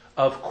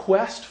 of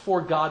Quest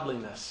for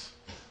Godliness,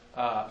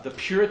 The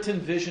Puritan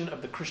Vision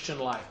of the Christian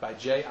Life by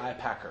J.I.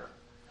 Packer.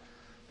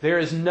 There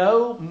is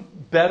no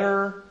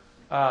better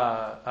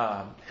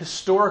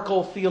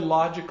historical,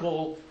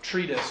 theological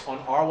treatise on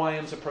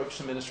RYM's approach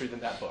to ministry than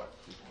that book.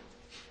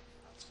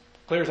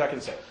 Clear as I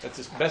can say. That's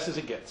as best as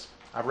it gets.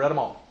 I've read them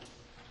all.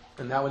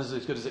 And that one is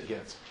as good as it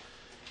gets.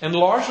 And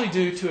largely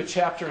due to a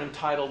chapter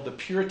entitled The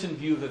Puritan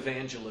View of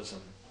Evangelism.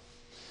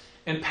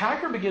 And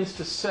Packer begins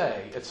to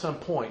say at some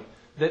point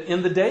that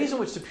in the days in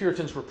which the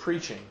Puritans were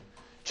preaching,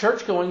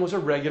 church going was a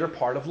regular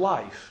part of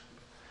life.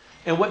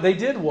 And what they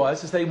did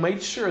was they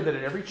made sure that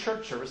at every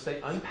church service they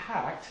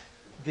unpacked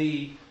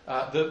the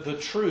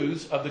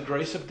truths of the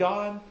grace of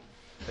God.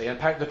 They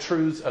unpacked the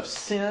truths of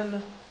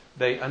sin.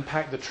 They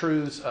unpacked the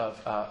truths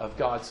of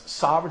God's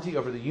sovereignty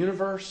over the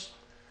universe,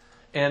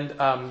 and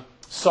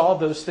saw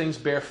those things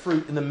bear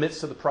fruit in the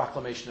midst of the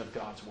proclamation of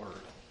God's word.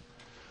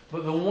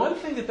 But the one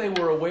thing that they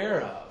were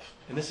aware of,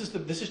 and this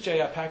is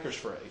J.I. Packer's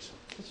phrase.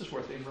 This is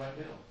worth being right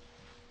now.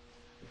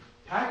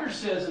 Packer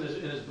says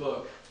in his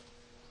book,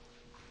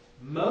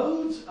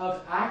 modes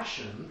of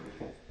action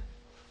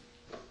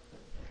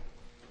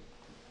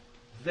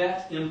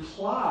that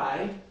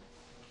imply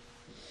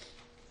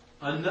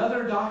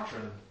another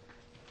doctrine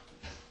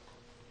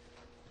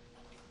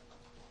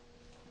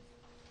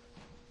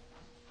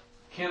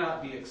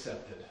cannot be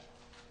accepted.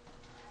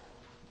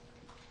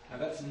 Now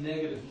that's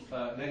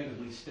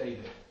negatively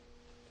stated.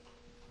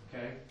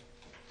 Okay?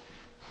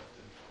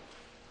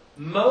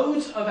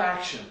 Modes of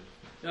action.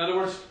 In other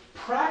words,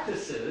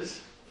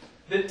 practices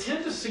that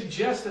tend to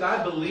suggest that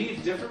I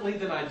believe differently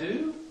than I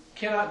do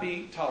cannot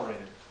be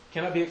tolerated,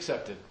 cannot be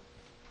accepted.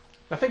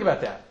 Now think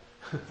about that.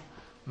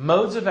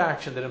 Modes of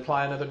action that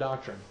imply another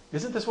doctrine.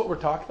 Isn't this what we're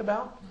talking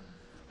about?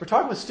 We're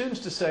talking with students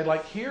to say,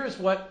 like, here's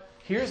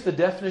the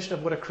definition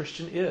of what a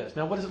Christian is.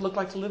 Now, what does it look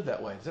like to live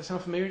that way? Does that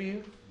sound familiar to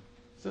you?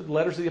 It's the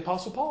letters of the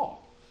Apostle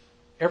Paul.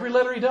 Every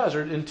letter he does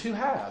are in two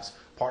halves.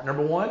 Part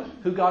number 1,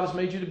 who God has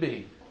made you to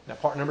be. Now,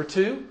 part number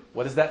 2,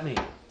 what does that mean?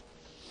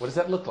 What does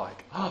that look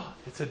like? Oh,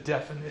 it's a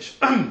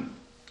definition.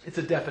 It's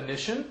a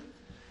definition,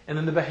 and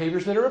then the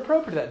behaviors that are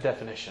appropriate to that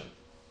definition.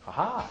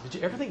 Aha! Did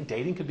you ever think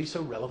dating could be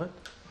so relevant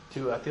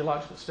to a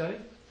theological study?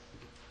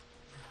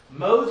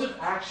 Modes of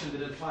action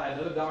that imply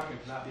another doctrine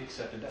cannot be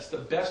accepted. That's the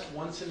best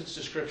one-sentence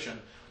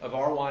description of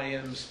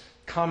RYM's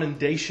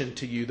commendation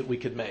to you that we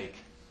could make.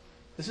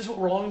 This is what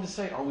we're longing to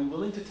say. Are we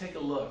willing to take a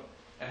look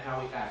at how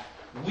we act?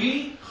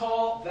 We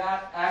call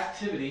that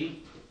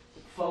activity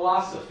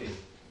philosophy.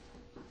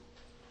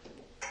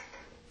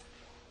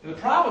 And the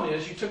problem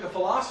is, you took a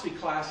philosophy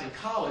class in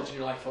college, and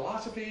you're like,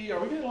 philosophy? Are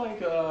we going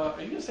to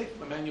are you going to say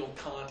Immanuel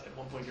Kant at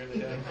one point during the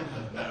day?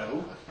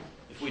 No.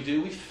 If we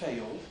do, we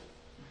failed.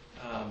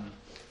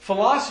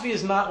 Philosophy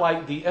is not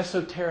like the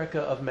esoterica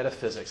of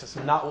metaphysics. That's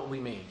not what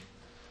we mean.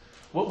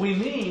 What we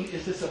mean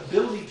is this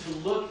ability to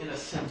look in a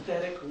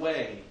synthetic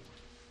way,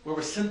 where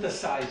we're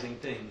synthesizing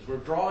things. We're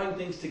drawing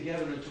things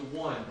together into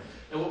one.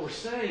 And what we're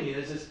saying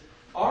is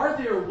are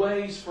there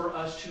ways for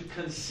us to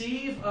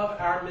conceive of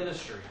our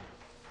ministry,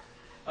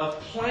 of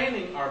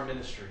planning our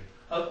ministry,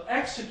 of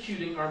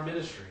executing our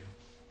ministry,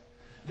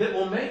 that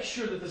will make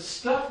sure that the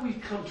stuff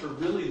we've come to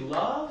really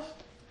love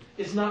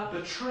is not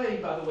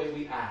betrayed by the way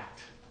we act?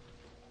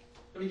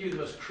 Let me give you the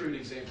most crude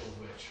example of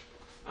which.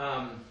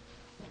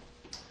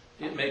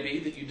 It may be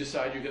that you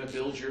decide you're going to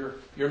build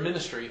your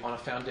ministry on a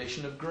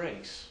foundation of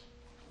grace.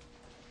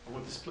 I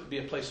want this to be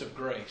a place of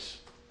grace.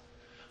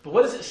 But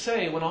what does it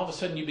say when all of a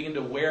sudden you begin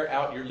to wear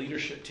out your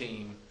leadership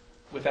team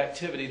with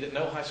activity that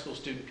no high school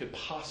student could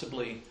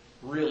possibly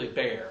really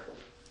bear?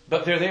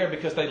 But they're there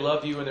because they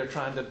love you and they're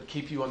trying to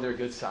keep you on their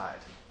good side.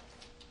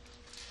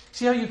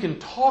 See how you can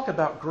talk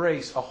about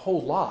grace a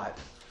whole lot,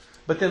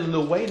 but then in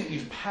the way that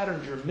you've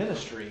patterned your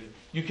ministry,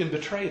 you can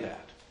betray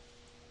that.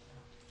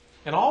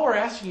 And all we're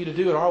asking you to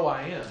do at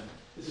RYM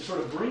is to sort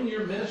of bring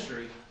your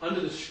ministry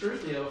under the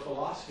scrutiny of a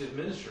philosophy of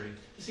ministry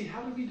to see,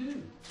 how did we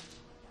do?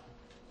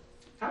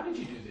 How did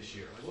you do this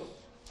year?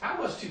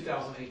 How was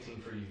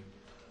 2018 for you?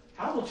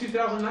 How will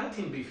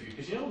 2019 be for you?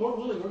 Because, Lord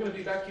willing, we're going to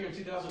be back here in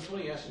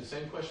 2020 asking the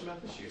same question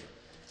about this year.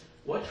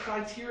 What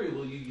criteria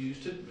will you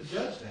use to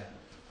judge that?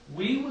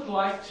 We would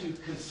like to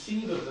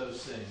conceive of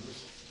those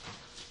things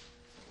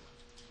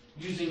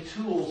using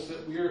tools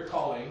that we are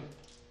calling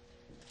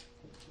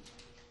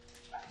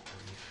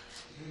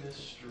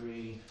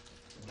ministry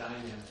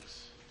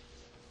dynamics.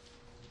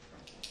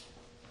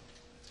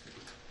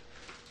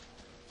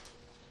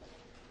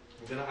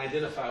 We're going to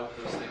identify with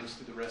those things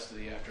through the rest of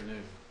the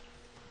afternoon.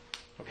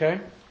 Okay?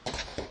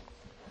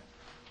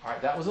 All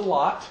right, that was a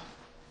lot.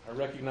 I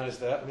recognize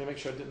that. Let me make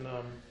sure I didn't...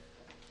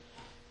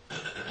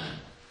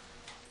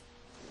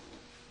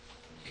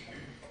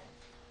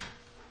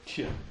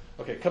 Yeah.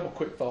 Okay, a couple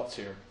quick thoughts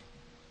here.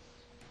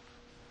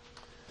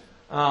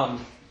 Hold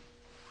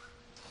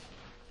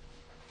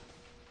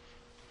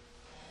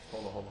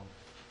on.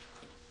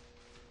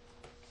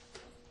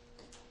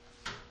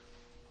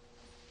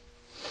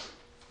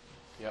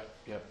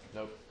 Yep.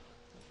 Nope.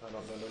 I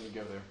don't need to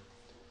go there.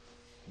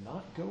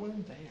 Not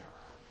going there.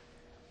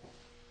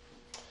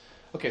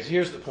 Okay, so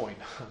here's the point.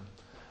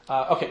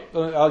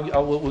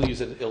 We'll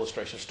use an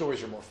illustration.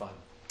 Stories are more fun.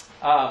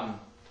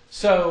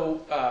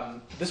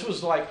 This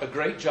was like a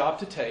great job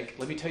to take.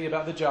 Let me tell you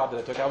about the job that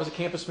I took. I was a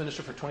campus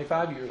minister for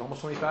 25 years,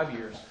 almost 25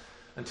 years,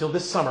 until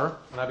this summer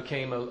when I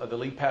became the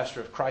lead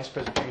pastor of Christ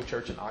Presbyterian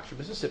Church in Oxford,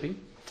 Mississippi.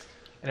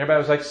 And everybody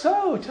was like,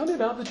 so, tell me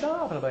about the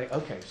job. And I'm like,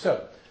 okay.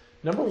 So,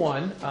 number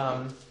one,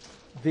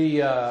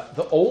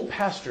 the old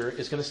pastor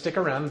is going to stick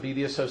around and be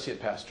the associate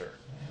pastor.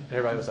 And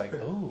everybody was like,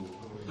 oh.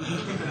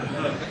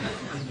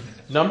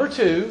 Number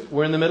two,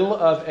 we're in the middle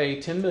of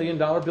a $10 million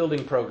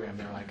building program.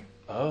 They're like,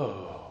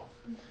 oh.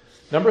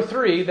 Number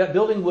three, that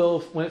building will,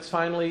 when it's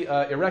finally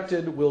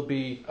erected, will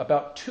be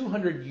about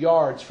 200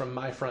 yards from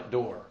my front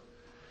door.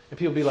 And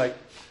people will be like,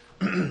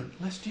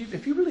 Les,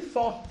 have you really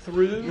thought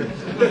through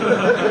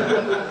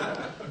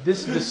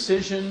this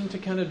decision to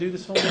kind of do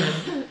this whole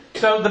thing?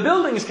 So the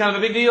building is kind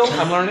of a big deal.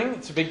 I'm learning.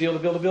 It's a big deal to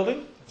build a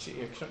building.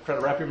 You try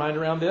to wrap your mind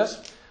around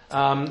this.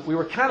 We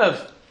were kind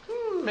of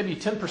maybe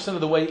 10%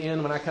 of the way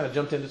in when I kind of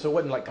jumped into it, so it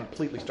wasn't like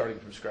completely starting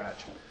from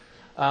scratch.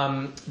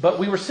 But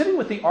we were sitting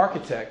with the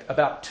architect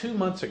about 2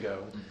 months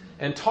ago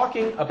and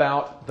talking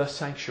about the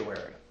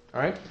sanctuary.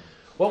 All right.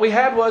 What we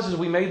had is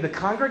we made the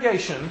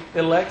congregation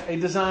elect a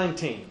design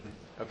team.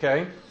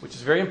 Okay, which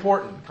is very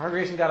important. The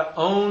congregation got to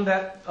own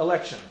that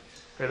election.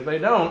 If they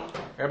don't,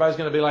 everybody's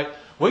going to be like,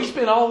 we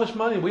spent all this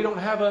money, we don't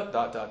have a ...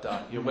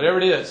 You know, whatever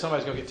it is,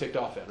 somebody's going to get ticked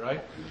off at,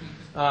 right?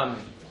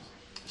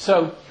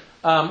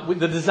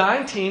 The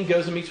design team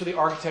goes and meets with the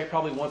architect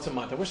probably once a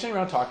month. And we're sitting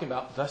around talking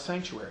about the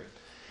sanctuary.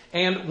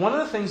 And one of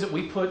the things that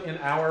we put in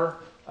our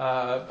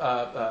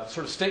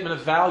sort of statement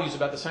of values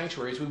about the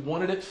sanctuary is we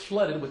wanted it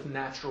flooded with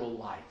natural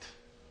light.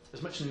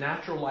 As much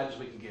natural light as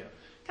we can give.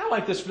 Kind of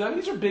like this.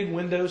 These are big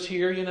windows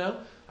here, you know.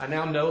 I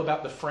now know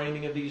about the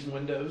framing of these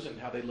windows and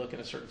how they look in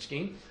a certain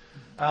scheme.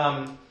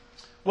 Well,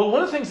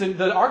 one of the things that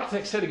the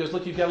architect said, he goes,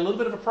 look, you've got a little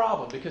bit of a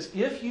problem because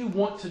if you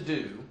want to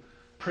do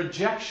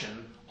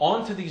projection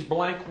onto these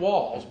blank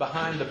walls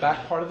behind the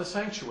back part of the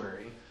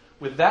sanctuary,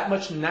 with that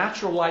much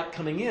natural light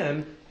coming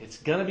in, it's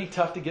going to be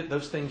tough to get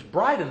those things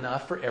bright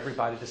enough for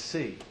everybody to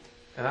see.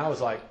 And I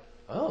was like,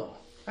 oh,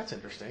 that's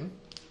interesting.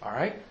 All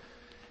right.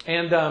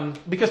 And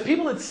because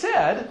people had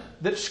said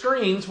that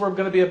screens were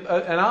going to be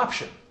an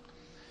option.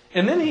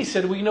 And then he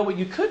said, well, you know what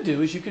you could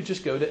do is you could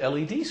just go to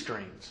LED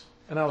screens.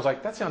 And I was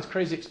like, that sounds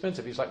crazy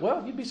expensive. He's like,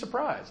 well, you'd be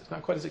surprised. It's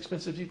not quite as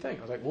expensive as you think.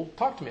 I was like, well,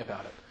 talk to me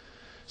about it.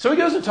 So he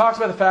goes and talks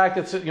about the fact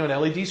that an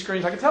LED screen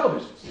is like a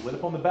television. You lit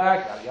up on the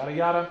back, yada, yada,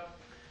 yada.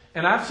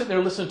 And I'm sitting there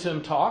listening to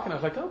him talk, and I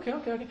was like, okay.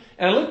 And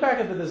I look back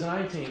at the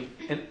design team,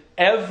 and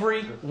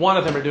every one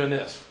of them are doing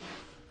this.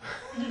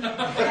 And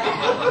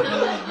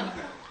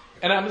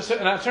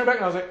I turned back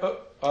and I was like,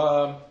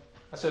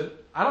 I said,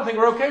 I don't think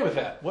we're okay with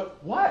that.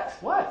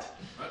 What?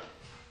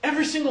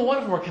 Every single one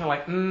of them were kind of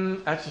like,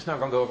 that's just not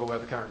going to go over well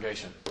with the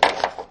congregation.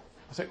 I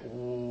was like,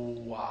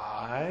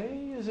 why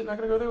is it not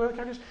going to go there with the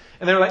congregation?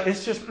 And they were like,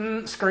 it's just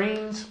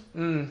screens.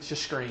 It's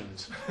just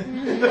screens.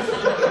 And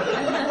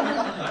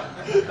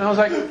I was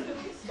like,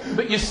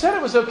 but you said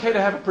it was okay to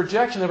have a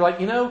projection. They were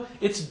like,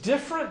 it's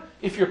different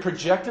if you're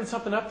projecting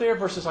something up there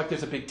versus like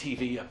there's a big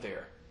TV up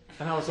there.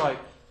 And I was like,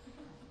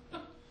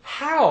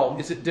 how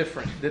is it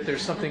different that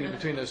there's something in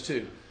between those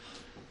two?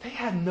 They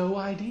had no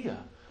idea.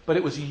 But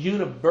it was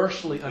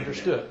universally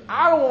understood.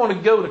 I don't want to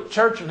go to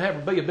church and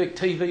have a big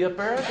TV up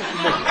there.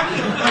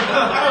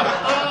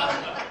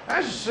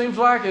 That just seems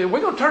like, we're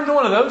going to turn to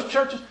one of those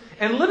churches.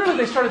 And literally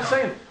they started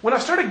saying, when I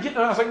started getting,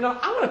 I was like, no,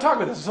 I want to talk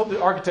about this. I told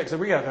the architects that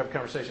we got to have a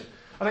conversation.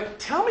 I was like,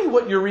 tell me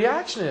what your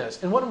reaction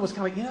is. And one of them was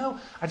kind of like,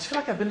 I just feel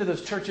like I've been to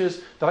those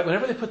churches that like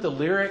whenever they put the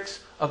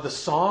lyrics of the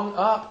song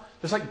up,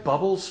 there's like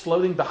bubbles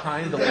floating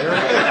behind the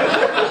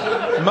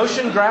lyrics.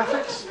 Motion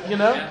graphics,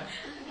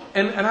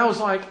 And I was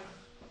like,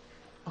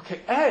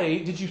 okay, A,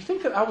 did you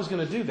think that I was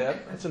going to do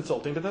that? That's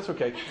insulting, but that's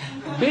okay.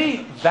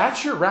 B,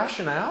 that's your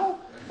rationale?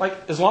 Like,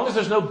 as long as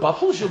there's no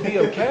bubbles, you'll be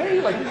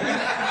okay? Like,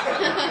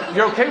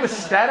 you're okay with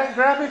static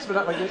graphics, but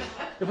not like,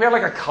 if we had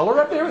like a color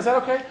up there, is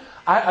that okay?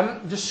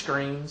 I'm just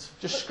screens.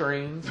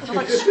 I'm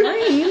like,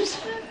 screens?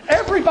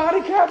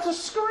 Everybody has a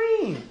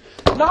screen.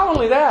 Not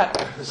only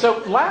that, so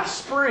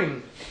last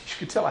spring, you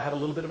could tell I had a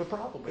little bit of a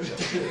problem with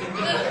it.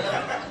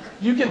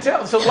 You can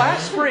tell. So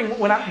last spring,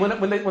 when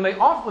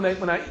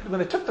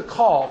they took the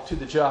call to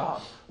the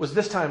job, was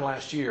this time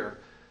last year.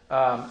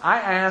 I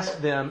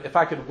asked them if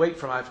I could wait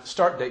for my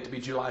start date to be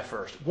July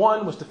 1st.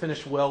 One was to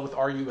finish well with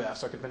RUF,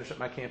 so I could finish up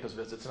my campus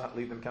visits and not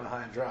leave them kind of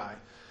high and dry.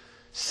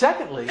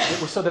 Secondly,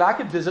 it was so that I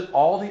could visit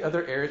all the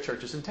other area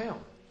churches in town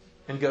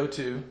and go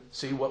to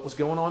see what was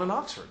going on in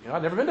Oxford.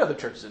 I'd never been to other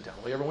churches in town.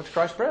 We ever went to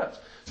Christ Pres.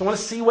 So I want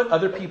to see what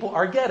other people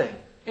are getting.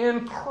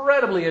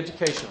 Incredibly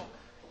educational.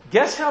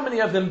 Guess how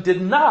many of them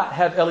did not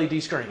have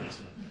LED screens?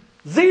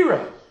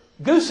 0.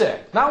 Goose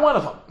egg. Not one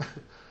of them.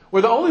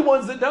 We're the only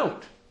ones that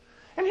don't.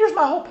 And here's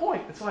my whole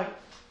point. It's like,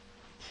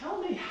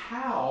 tell me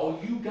how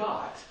you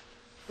got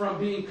from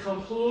being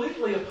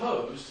completely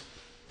opposed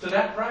to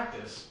that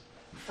practice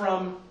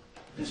from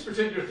this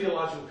particular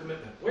theological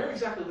commitment. Where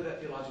exactly would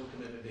that theological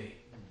commitment be?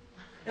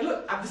 And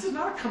look, this is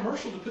not a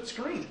commercial to put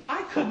screens.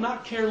 I could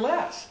not care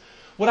less.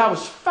 What I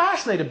was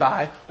fascinated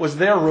by was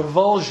their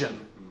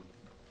revulsion.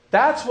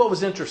 That's what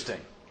was interesting.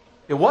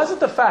 It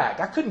wasn't the fact.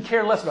 I couldn't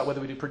care less about whether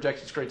we do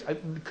projection screens. I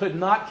could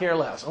not care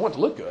less. I want it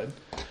to look good.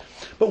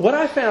 But what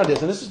I found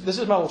is, and this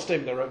is my little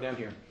statement I wrote down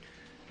here,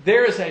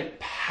 there is a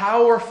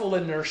powerful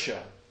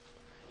inertia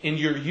in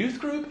your youth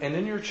group and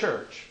in your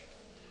church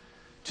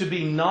to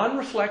be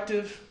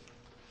non-reflective,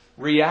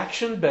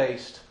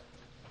 reaction-based,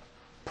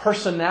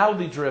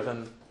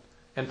 personality-driven,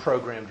 and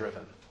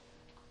program-driven.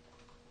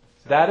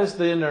 That is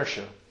the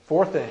inertia.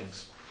 4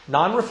 things.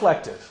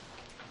 Non-reflective.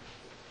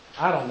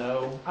 I don't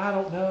know.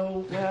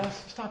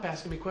 Yes. Stop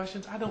asking me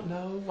questions. I don't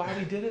know why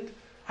we did it.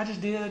 I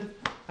just did.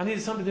 I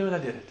needed something to do and I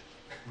did it.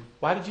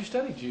 Why did you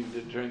study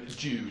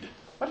Jude?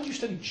 Why did you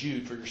study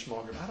Jude for your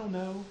small group? I don't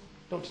know.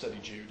 Don't study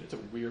Jude. It's a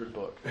weird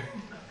book.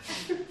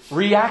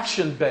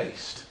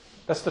 Reaction-based.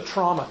 That's the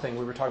trauma thing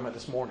we were talking about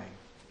this morning.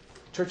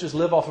 Churches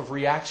live off of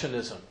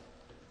reactionism.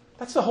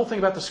 That's the whole thing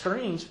about the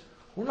screens.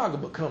 We're not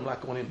going to become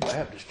like one of them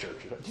Baptist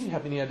churches. Do you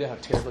have any idea how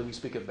terribly we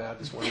speak of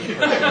Baptist? Do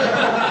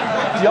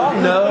y'all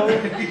know?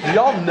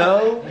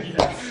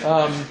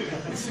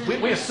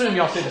 We assume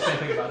y'all say the same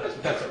thing about us,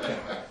 but that's okay.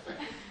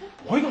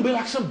 Are we going to be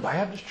like some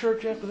Baptist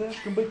church after this?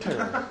 It's going to be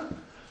terrible.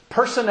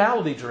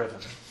 Personality driven.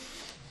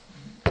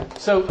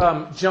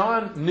 So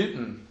John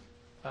Newton,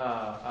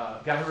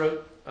 guy who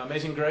wrote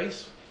Amazing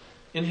Grace,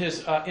 in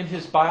his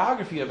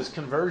biography of his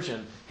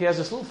conversion, he has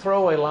this little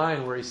throwaway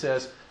line where he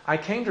says, I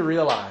came to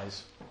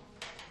realize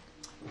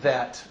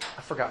that,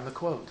 I've forgotten the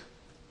quote.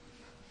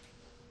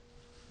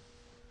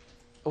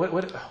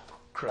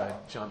 Cried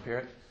John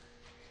Parrott.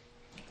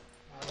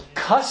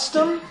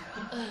 Custom,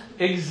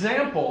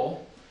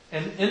 example,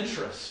 and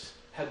interest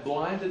had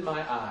blinded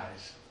my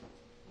eyes.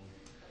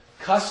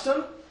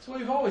 Custom, that's the way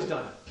we've always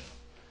done it.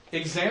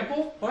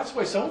 Example, well, that's the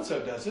way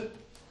so-and-so does it.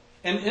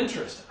 And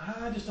interest,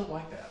 I just don't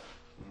like that.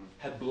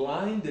 Had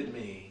blinded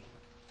me.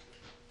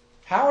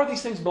 How are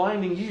these things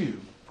blinding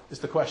you, is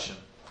the question.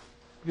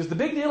 Because the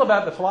big deal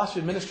about the philosophy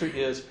of ministry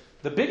is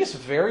the biggest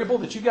variable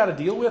that you've got to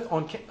deal with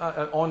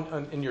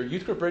in your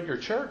youth group or at your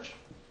church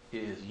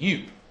is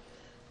you.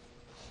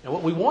 And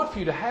what we want for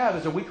you to have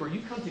is a week where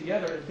you come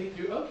together and think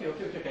through,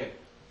 okay.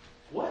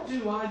 What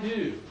do I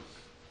do?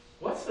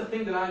 What's the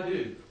thing that I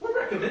do? We're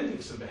recommending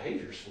some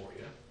behaviors for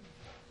you.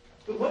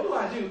 But what do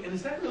I do? And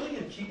is that really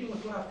in keeping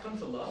with what I've come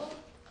to love?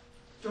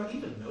 Do I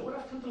even know what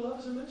I've come to love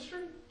as a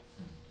ministry?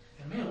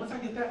 And man, once I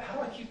get that, how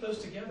do I keep those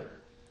together?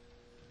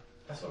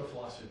 That's what a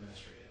philosophy of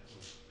ministry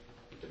is.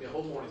 It took me a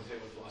whole morning to tell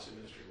you what philosophy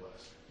of ministry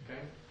was.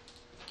 Okay?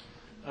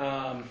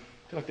 I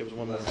feel like there was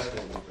one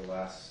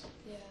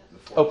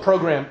more.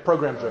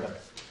 Program driven.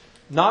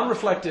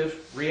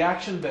 Non-reflective,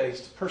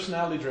 reaction-based,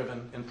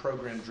 personality-driven, and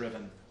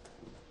program-driven.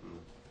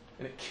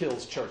 And it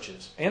kills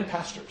churches and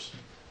pastors.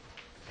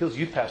 It kills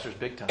youth pastors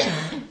big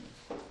time.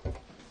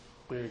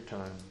 Big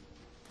time.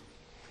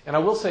 And I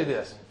will say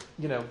this,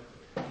 you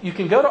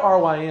can go to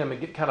RYM and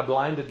get kind of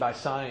blinded by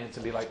science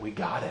and be like, we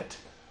got it.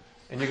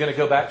 And you're going to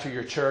go back to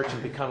your church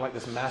and become like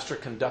this master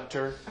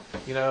conductor,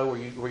 where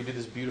you do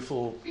this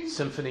beautiful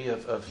symphony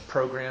of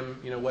program,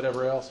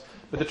 whatever else.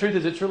 But the truth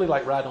is, it's really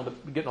like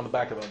getting on the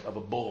back of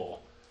a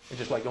bull and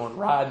just like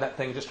riding that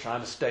thing, just trying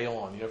to stay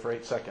on, for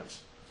 8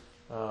 seconds.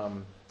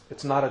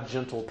 It's not a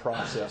gentle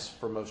process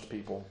for most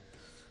people.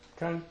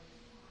 Okay?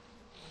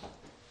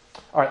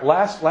 All right,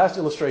 last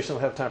illustration.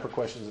 We'll have time for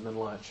questions and then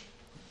lunch.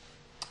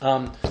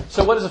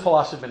 So what is a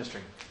philosophy of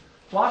ministry?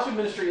 Philosophy of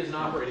ministry is an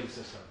operating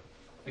system.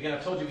 Again,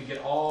 I told you we get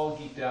all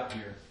geeked out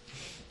here.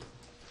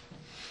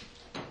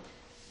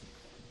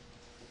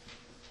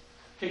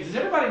 Okay, does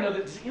anybody know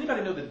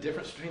the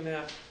difference between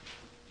that?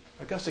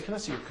 Augusta, can I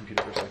see your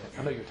computer for a second?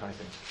 I know you're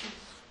typing.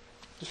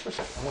 Just for a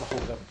second. I want to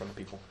hold it up in front of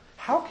people.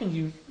 How can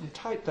you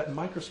type that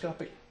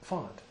microscopic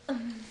font?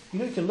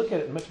 You can look at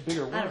it in much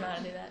bigger words. I don't know how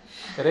to do that.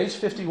 At age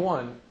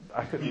 51,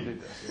 I couldn't do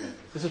this.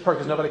 This is part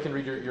because nobody can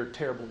read your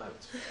terrible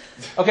notes.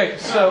 Okay,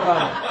 so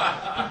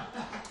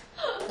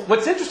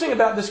what's interesting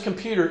about this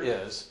computer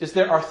is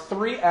there are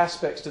 3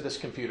 aspects to this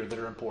computer that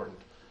are important.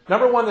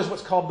 Number 1, there's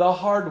what's called the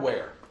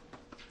hardware.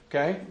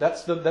 Okay,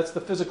 that's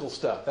the physical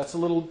stuff. That's the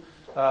little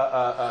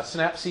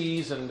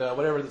synapses and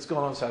whatever that's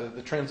going on inside it,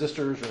 the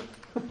transistors or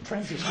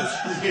transistors.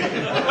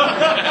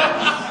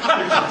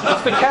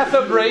 It's the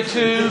cathode ray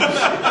tubes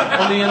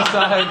on the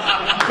inside.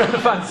 I'm trying to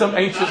find some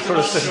ancient sort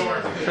of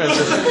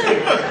transistor.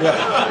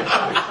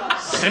 Yeah.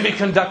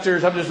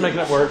 Semiconductors. I'm just making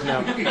up words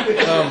now. He's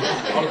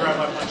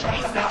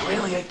not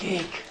really a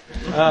geek.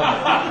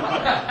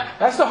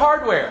 That's the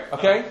hardware.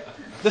 Okay.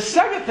 The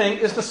second thing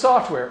is the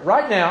software.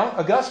 Right now,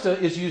 Augusta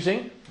is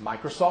using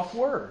Microsoft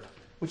Word,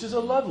 which is a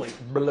lovely,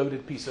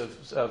 bloated piece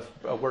of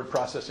word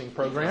processing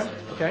program.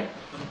 Okay?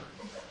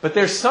 But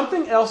there's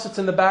something else that's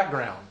in the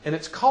background, and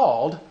it's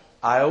called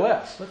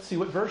iOS. Let's see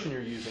what version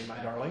you're using, my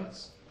darling.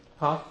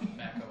 Huh?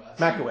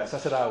 Mac OS. I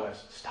said iOS.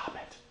 Stop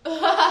it.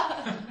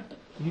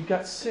 You've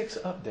got 6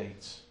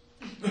 updates.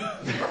 I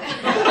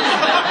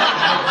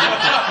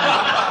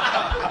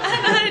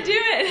don't know how to do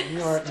it.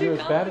 You're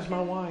as bad as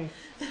my wife.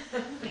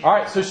 All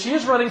right, so she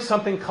is running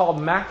something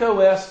called Mac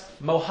OS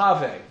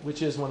Mojave,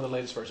 which is one of the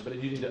latest versions, but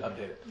you need to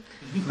update it.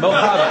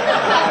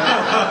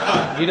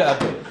 Mojave. You need to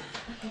update it.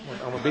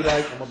 I'm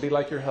gonna be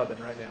like your husband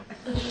right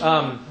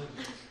now.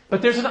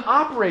 But there's an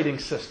operating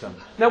system.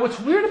 Now, what's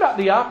weird about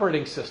the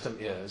operating system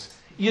is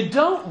you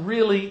don't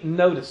really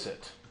notice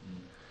it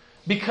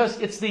because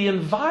it's the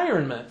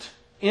environment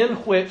in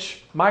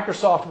which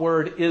Microsoft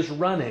Word is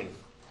running.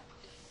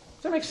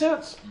 Does that make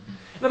sense?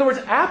 In other words,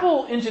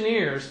 Apple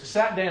engineers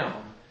sat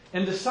down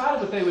and decided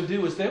what they would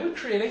do is they would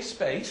create a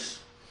space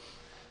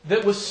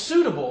that was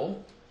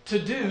suitable to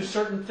do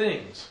certain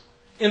things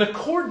in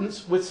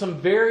accordance with some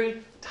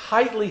very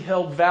tightly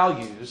held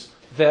values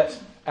that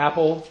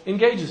Apple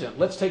engages in.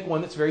 Let's take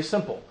one that's very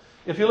simple.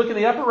 If you look in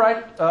the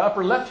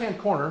upper left-hand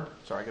corner,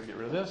 sorry, I got to get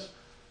rid of this,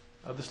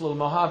 of this little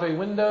Mojave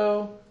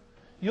window,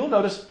 you'll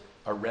notice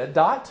a red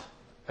dot,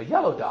 a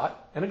yellow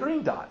dot, and a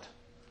green dot.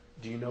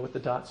 Do you know what the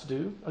dots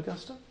do,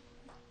 Augusta?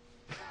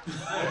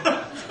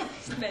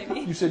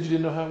 Maybe. You said you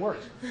didn't know how it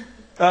works.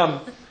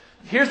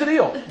 Here's the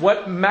deal.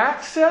 What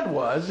Mac said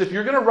was, if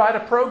you're going to write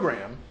a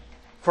program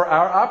for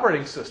our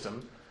operating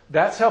system,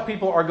 that's how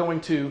people are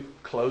going to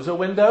close a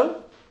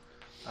window,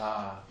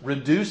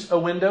 reduce a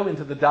window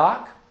into the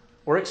dock,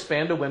 or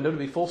expand a window to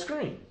be full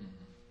screen.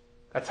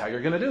 That's how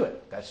you're going to do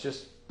it. That's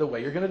just the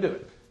way you're going to do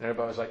it. And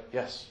everybody was like,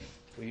 yes,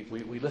 we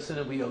listen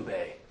and we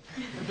obey.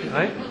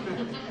 Right?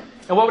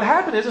 And what would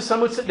happen is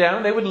someone would sit down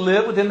and they would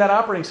live within that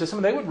operating system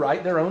and they would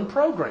write their own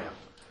program.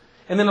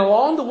 And then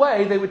along the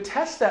way, they would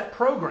test that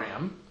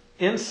program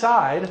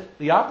inside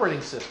the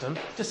operating system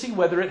to see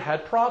whether it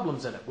had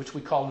problems in it, which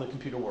we call in the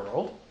computer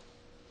world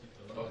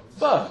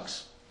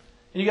bugs.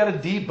 And you got to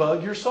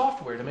debug your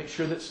software to make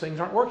sure that things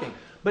aren't working.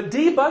 But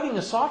debugging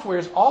a software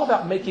is all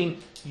about making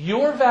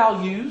your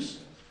values,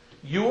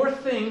 your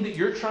thing that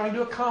you're trying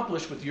to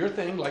accomplish with your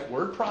thing, like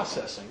word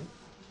processing,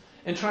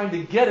 and trying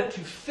to get it to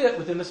fit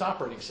within this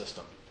operating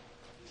system.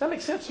 Does that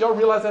make sense? Y'all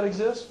realize that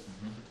exists?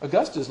 Mm-hmm.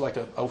 Augusta is like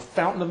a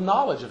fountain of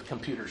knowledge of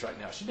computers right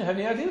now. She didn't have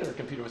any idea that her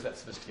computer was that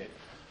sophisticated.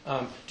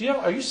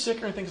 Are you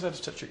sick or anything? Because I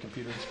just touched your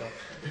computer and stuff.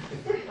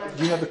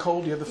 Do you have the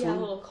cold? Do you have the flu? Yeah, a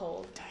little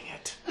cold. Dang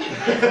it. I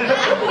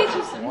can get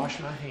you some. Wash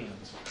my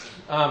hands.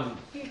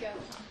 Here you go.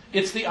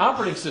 It's the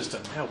operating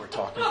system. Now we're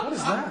talking. What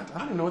is that? I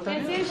don't even know what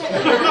that is.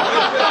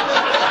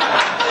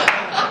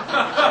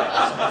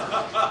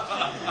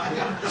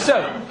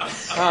 So,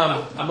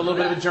 I'm a little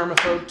bit of a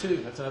germaphobe too.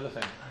 That's another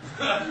thing.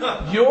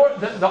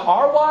 The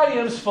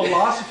RYM's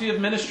philosophy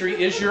of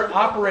ministry is your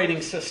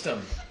operating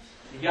system.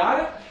 You got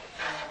it?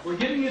 We're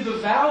giving you the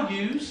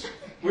values.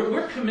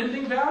 We're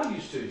commending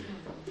values to you.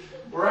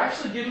 We're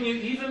actually giving you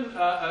even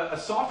a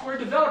software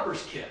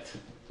developer's kit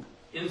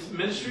in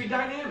ministry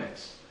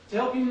dynamics to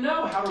help you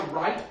know how to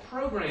write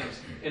programs.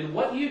 And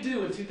what you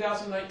do in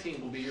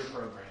 2019 will be your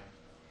program.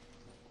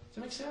 Does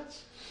that make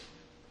sense?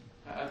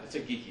 It's a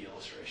geeky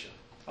illustration.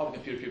 All the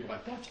computer people are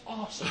like, that's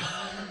awesome.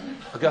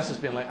 Augusta's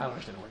being like, I don't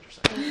understand what you're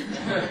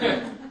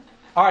saying.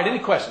 All right, any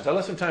questions? I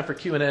left some time for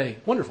Q&A.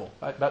 Wonderful.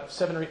 About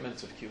 7 or 8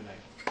 minutes of Q&A.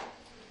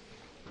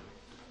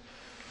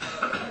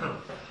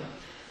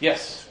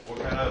 Yes? What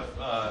kind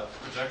of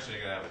projection are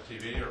you going to have? A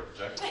TV or a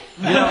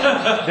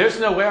projector? There's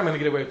no way I'm going to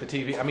get away with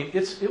the TV. I mean,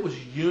 it was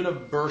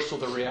universal,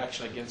 the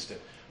reaction against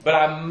it. But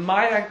I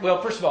might,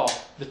 well, first of all,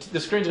 the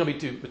screen's going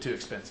to be too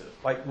expensive.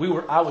 Like,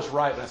 I was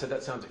right when I said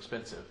that sounds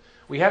expensive.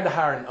 We had to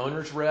hire an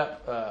owner's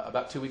rep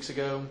about 2 weeks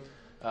ago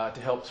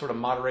to help sort of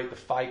moderate the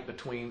fight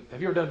between,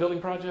 have you ever done a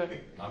building project?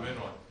 I'm in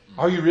one.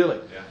 Are you really?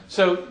 Yeah.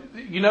 So,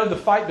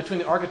 the fight between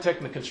the architect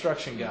and the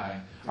construction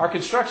guy. Our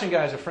construction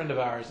guy is a friend of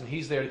ours, and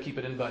he's there to keep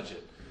it in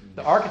budget.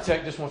 The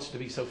architect just wants it to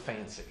be so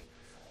fancy.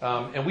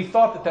 And we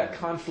thought that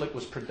conflict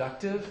was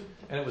productive,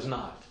 and it was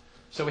not.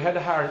 So we had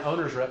to hire an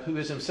owner's rep who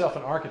is himself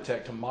an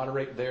architect to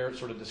moderate their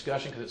sort of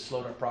discussion because it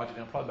slowed our project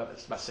down probably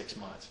about 6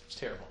 months. It's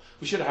terrible.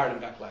 We should have hired him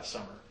back last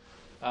summer.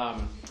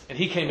 And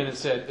he came in and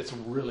said it's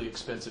really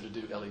expensive to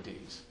do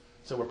LEDs.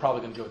 So we're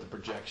probably going to go with the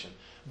projection.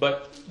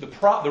 But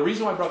the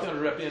reason why I brought the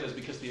owner's rep in is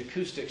because the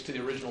acoustics to the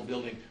original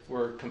building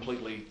were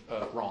completely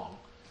wrong.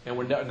 And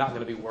we're not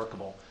going to be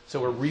workable. So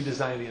we're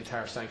redesigning the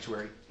entire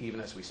sanctuary even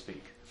as we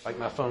speak. Like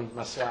my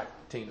Slack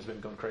team has been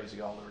going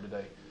crazy all over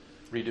today,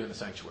 redoing the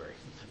sanctuary.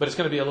 But it's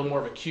going to be a little more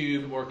of a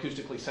cube, more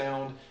acoustically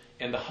sound.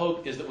 And the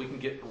hope is that we can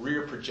get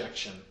rear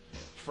projection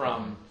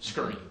from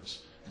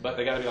screens. But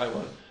they got to be like,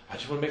 well, I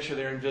just want to make sure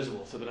they're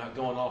invisible so they're not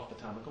going off the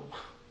time. I go,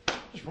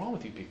 what's wrong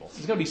with you people?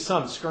 There's going to be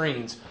some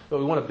screens, but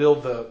we want to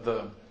build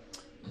the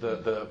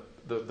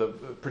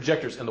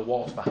projectors in the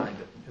walls behind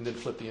it and then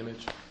flip the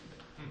image.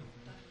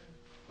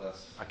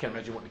 I can't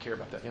imagine you wanting to care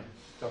about that. Yeah.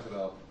 Talk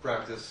about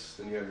practice,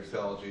 then you have your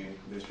theology,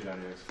 ministry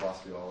dynamics,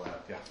 philosophy, all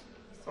that. Yeah.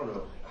 I don't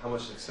know how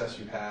much success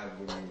you have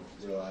when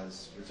you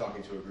realize you're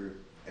talking to a group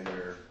and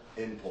their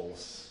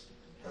impulse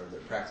or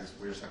their practice,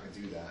 we're just not going to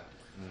do that.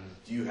 Mm-hmm.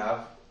 Do you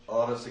have a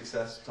lot of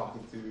success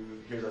talking through,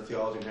 here's our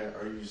theology,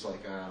 or are you just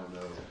like, I don't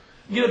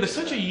know? There's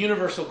such a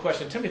universal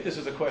question. Tell me if this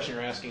is a question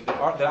you're asking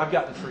that I've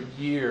gotten for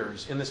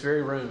years in this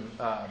very room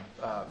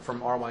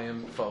from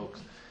RYM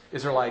folks.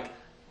 Is they're like,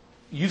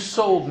 you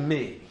sold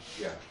me,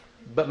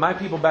 but my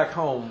people back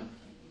home,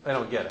 they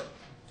don't get it.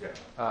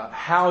 Yeah.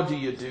 How do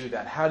you do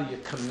that? How do you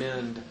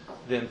commend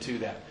them to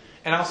that?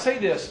 And I'll say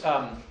this.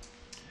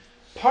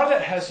 Part of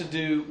that has to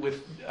do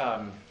with,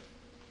 I'm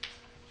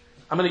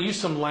going to use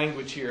some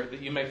language here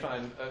that you may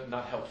find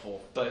not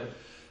helpful, but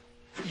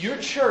your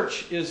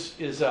church is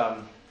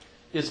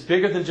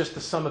bigger than just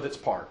the sum of its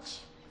parts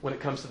when it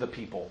comes to the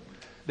people.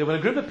 That when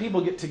a group of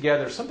people get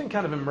together, something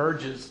kind of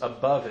emerges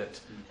above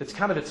it that's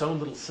kind of its own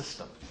little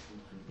system.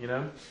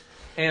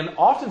 And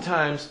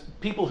oftentimes,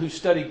 people who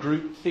study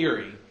group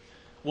theory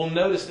will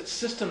notice that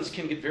systems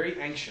can get very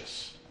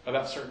anxious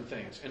about certain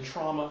things, and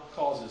trauma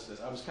causes this.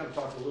 I was kind of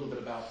talking a little bit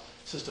about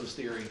systems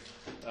theory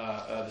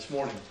this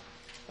morning.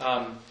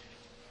 And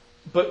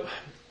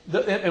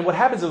what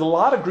happens is a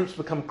lot of groups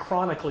become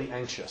chronically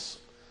anxious.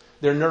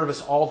 They're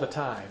nervous all the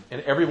time,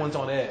 and everyone's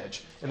on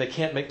edge, and they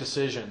can't make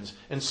decisions,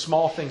 and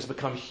small things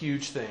become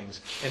huge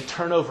things, and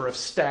turnover of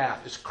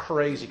staff is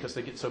crazy because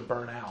they get so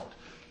burnt out.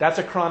 That's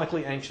a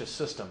chronically anxious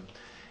system.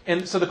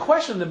 And so the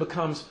question then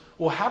becomes,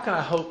 well, how can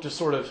I hope to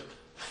sort of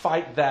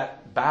fight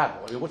that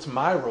battle? I mean, what's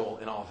my role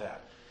in all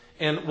that?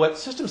 And what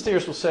systems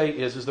theorists will say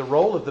is the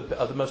role of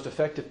the most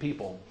effective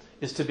people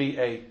is to be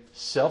a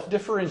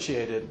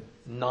self-differentiated,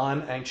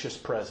 non-anxious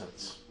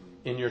presence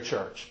in your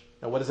church.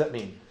 Now, what does that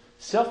mean?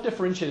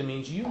 Self-differentiated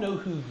means you know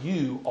who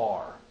you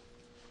are.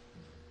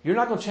 You're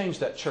not going to change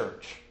that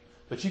church,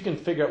 but you can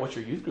figure out what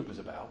your youth group is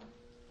about,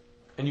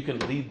 and you can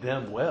lead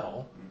them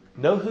well.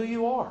 Know who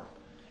you are.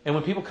 And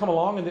when people come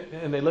along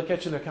and they look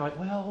at you and they're kind of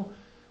like, well,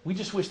 we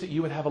just wish that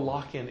you would have a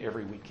lock-in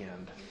every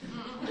weekend.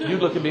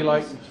 You'd look and be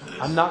like,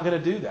 I'm not going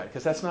to do that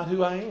because that's not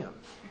who I am.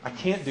 I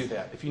can't do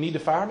that. If you need to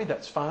fire me,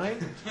 that's fine.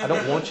 I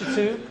don't want you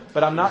to,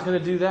 but I'm not going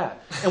to do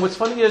that. And what's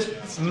funny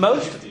is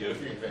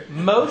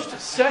most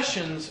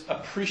sessions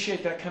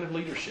appreciate that kind of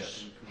leadership.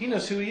 He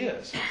knows who he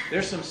is.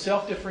 There's some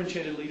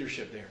self-differentiated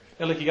leadership there.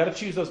 Now, look, you got to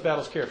choose those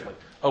battles carefully.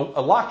 A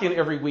lock-in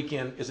every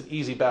weekend is an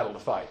easy battle to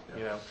fight.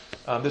 You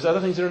know, there's other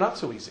things that are not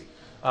so easy.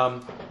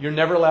 You're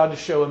never allowed to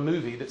show a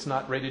movie that's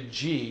not rated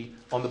G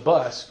on the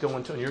bus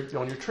going on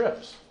your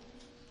trips.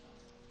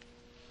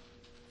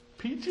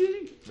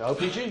 PG? No,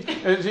 PG.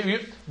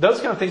 Those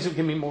kind of things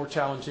can be more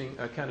challenging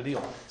kind of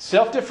deal.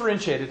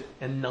 Self-differentiated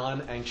and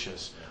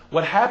non-anxious.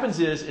 What happens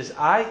is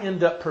I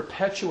end up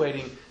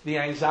perpetuating the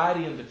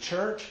anxiety in the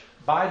church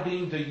by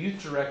being the youth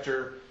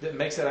director that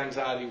makes that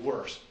anxiety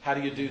worse. How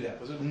do you do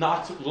that? There's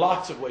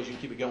lots of ways you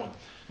can keep it going.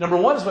 Number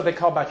one is what they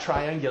call by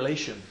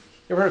triangulation.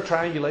 You ever heard of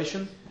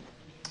triangulation?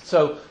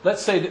 So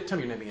let's say that, tell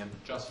me your name again.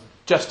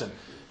 Justin.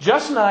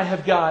 Justin and I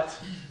have got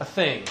a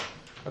thing.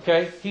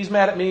 Okay? He's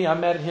mad at me, I'm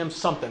mad at him,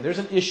 something. There's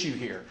an issue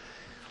here.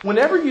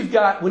 Whenever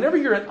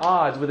you're at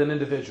odds with an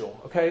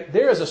individual, okay,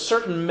 there is a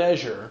certain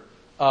measure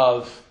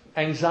of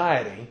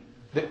anxiety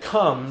that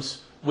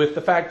comes with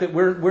the fact that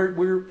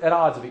we're at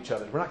odds with each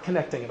other. We're not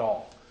connecting at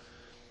all.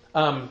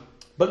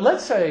 But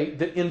let's say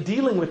that in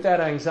dealing with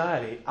that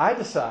anxiety, I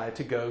decide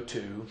to go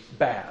to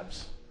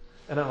Babs.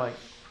 And I'm like,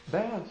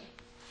 Babs,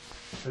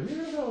 have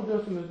you ever got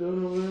Justin to do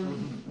it over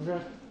there?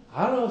 Okay.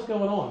 I don't know what's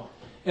going on.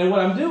 And what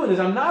I'm doing is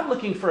I'm not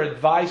looking for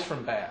advice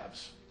from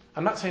Babs.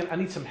 I'm not saying I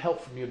need some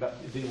help from you about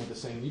dealing with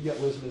this thing. You've got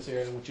wisdom in this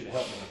area and I want you to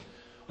help me.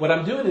 What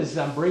I'm doing is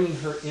I'm bringing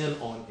her in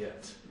on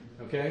it.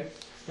 Okay?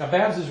 Now,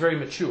 Babs is very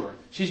mature.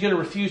 She's going to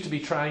refuse to be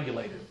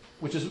triangulated,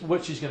 which is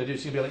what she's going to do.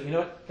 She's going to be like, you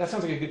know what? That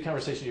sounds like a good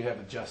conversation you have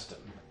with Justin.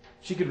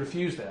 She could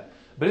refuse that.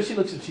 But if she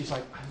looks at it, she's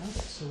like, I know,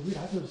 that's so weird.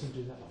 I've noticed him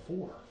doing that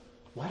before.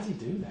 Why does he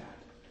do that?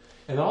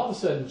 And all of a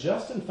sudden,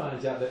 Justin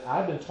finds out that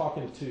I've been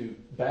talking to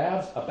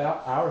Babs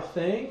about our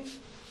thing.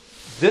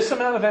 This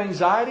amount of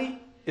anxiety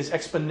is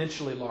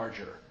exponentially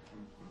larger.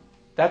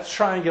 That's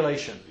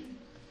triangulation.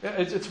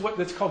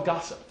 It's called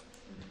gossip.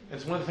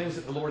 It's one of the things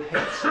that the Lord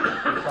hates in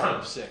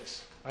Proverbs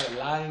 6. Right?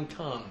 Lying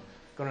tongue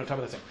going on top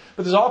of that thing.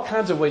 But there's all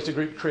kinds of ways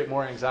to create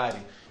more anxiety.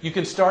 You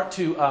can start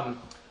to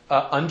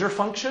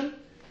underfunction.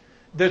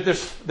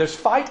 There's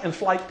fight and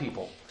flight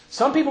people.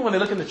 Some people, when they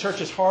look in the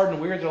church as hard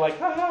and weird, they're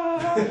like,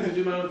 I'm going to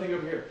do my own thing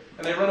over here.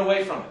 And they run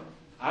away from it.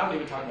 I don't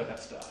even talk about that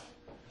stuff.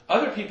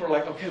 Other people are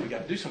like, okay, we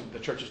got to do something. The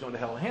church is going to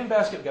hell in a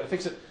handbasket. We've got to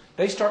fix it.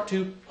 They start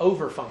to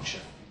overfunction.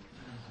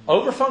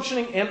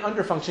 Overfunctioning and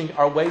underfunctioning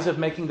are ways of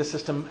making the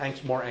system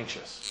more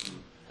anxious.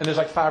 And there's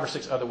like 5 or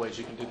 6 other ways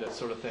you can do that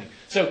sort of thing.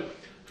 So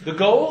the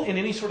goal in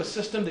any sort of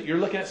system that you're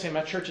looking at saying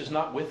my church is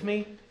not with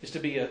me is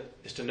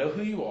to know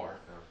who you are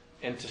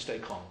and to stay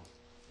calm.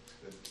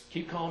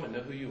 Keep calm and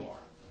know who you are.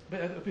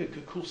 That would be a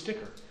good, cool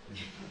sticker.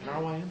 An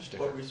RYM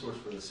sticker. What resource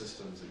for the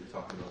systems that you're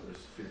talking about? There's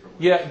a few different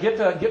ways.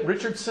 Yeah, get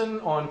Richardson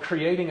on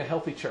creating a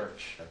healthy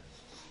church.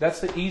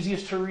 That's the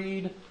easiest to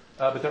read,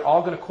 but they're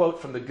all going to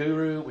quote from the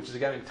guru, which is a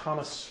guy named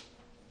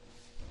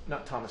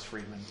not Thomas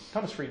Friedman.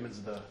 Thomas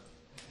Friedman's the...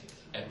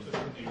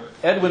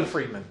 Edwin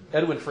Friedman.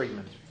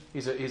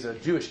 He's a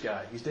Jewish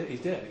guy. He's dead. He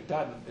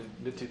died in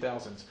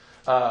mid-2000s.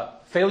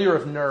 Failure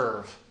of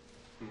Nerve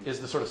is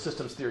the sort of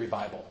systems theory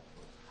Bible.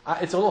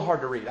 It's a little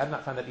hard to read. I did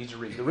not find that easy to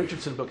read. The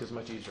Richardson book is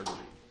much easier to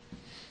read.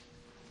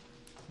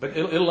 But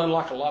it'll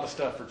unlock a lot of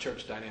stuff for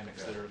church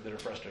dynamics that are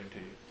frustrating to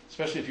you.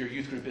 Especially if your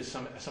youth group is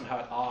somehow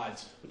at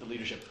odds with the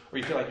leadership. Or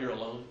you feel like you're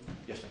alone.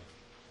 Yes, ma'am.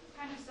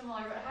 Kind of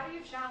similar, but how do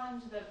you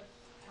challenge the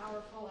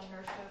powerful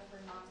inertia for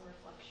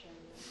non-reflection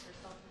or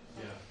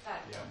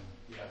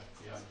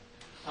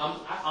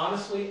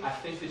Honestly, I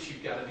think that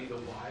you've got to be the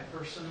why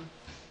person.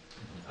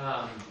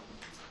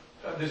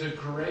 There's a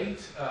great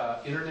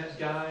internet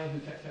guy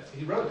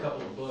he wrote a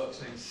couple of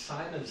books named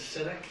Simon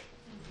Sinek,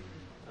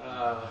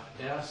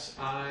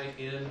 Sinek.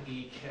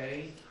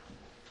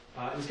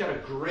 He's got a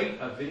great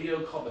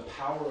video called The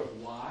Power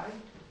of Why.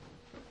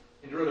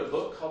 And he wrote a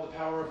book called The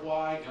Power of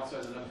Why. He also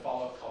has another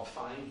follow-up called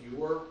Find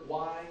Your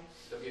Why,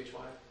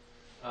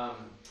 WHY.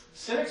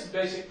 Sinek's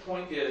basic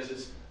point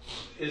is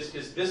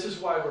this is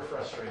why we're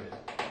frustrated.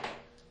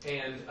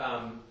 And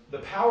the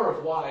power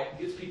of why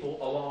gets people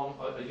along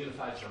a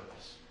unified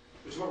purpose,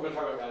 which is what we're going to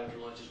talk about right after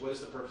lunch, is what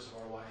is the purpose of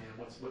RYM?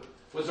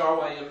 What's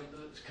RYM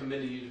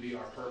committed you to be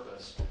our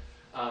purpose?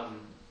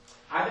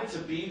 I think to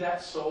be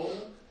that soul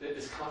that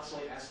is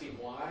constantly asking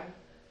why.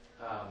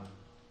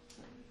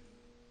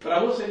 But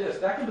I will say this,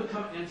 that can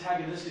become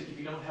antagonistic if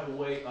you don't have a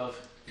way of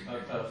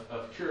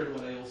curing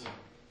what ails them.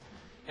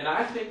 And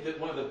I think that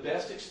one of the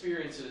best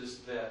experiences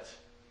that,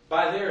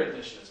 by their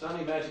admission, it's not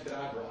any magic that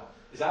I brought,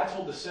 is I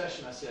told the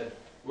session, I said,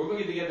 we're going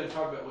to get together and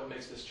talk about what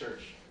makes this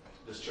church.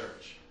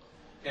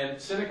 And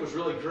Sinek was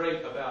really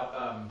great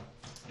about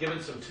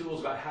giving some tools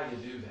about how you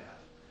do that.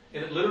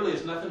 And it literally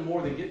is nothing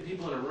more than getting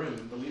people in a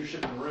room, the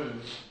leadership in a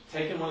room,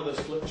 taking one of those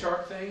flip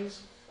chart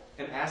things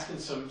and asking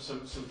some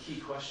key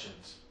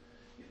questions.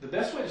 The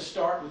best way to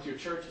start with your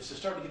church is to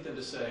start to get them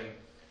to say,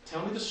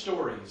 tell me the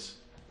stories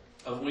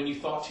of when you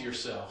thought to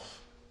yourself,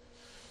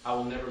 I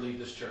will never leave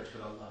this church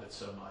because I love it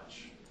so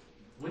much.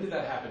 When did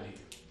that happen to you?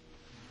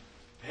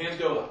 Hands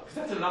go up. Because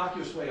that's an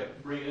innocuous way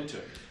of bringing it into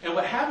it. And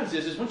what happens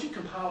is once you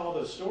compile all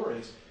those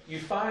stories, you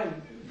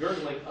find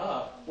girdling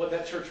up what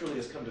that church really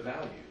has come to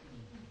value.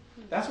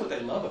 That's what they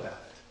love about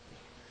it.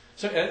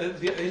 So,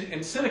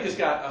 and Sinek has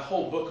got a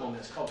whole book on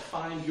this called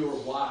Find Your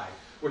Why,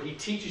 where he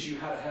teaches you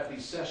how to have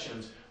these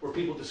sessions where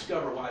people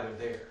discover why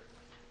they're there.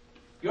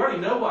 You already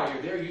know why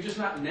you're there, you've just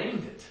not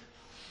named it.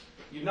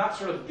 You've not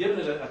sort of given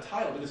it a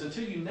title, because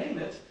until you name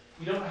it,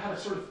 you don't know how to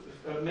sort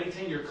of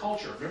maintain your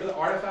culture. Remember the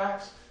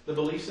artifacts, the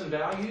beliefs and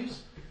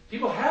values?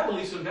 People have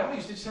beliefs and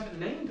values, they just haven't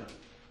named them.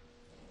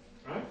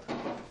 Right?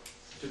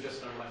 To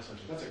just our last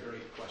sentence. That's a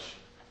great question.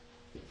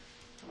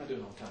 How am I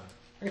doing on time?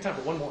 I got time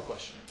for one more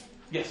question.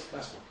 Yes,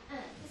 last one.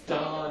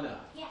 Donna.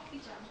 Yeah,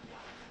 good job.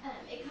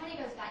 It kind of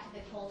goes back to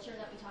the culture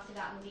that we talked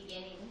about in the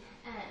beginning.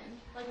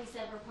 Like we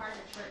said, we're part of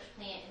a church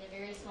plant in a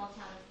very small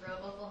town of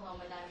Grove,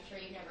 Oklahoma, that I'm sure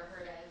you've never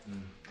heard of.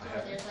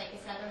 Where there's like a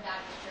Southern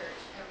Baptist church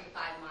every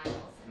 5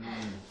 miles.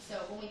 So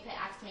when we put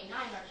Acts 29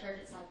 in our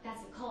church, it's like,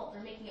 that's a cult.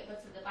 They're making it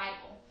books of the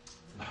Bible.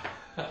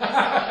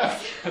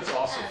 That's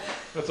awesome.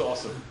 That's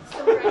awesome.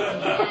 So we're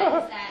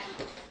is that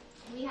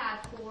we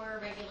have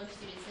 4 regular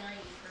students in our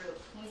youth group.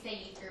 When we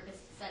say youth group, it's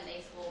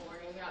Sunday school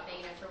morning. We're not big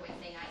enough for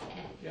Wednesday night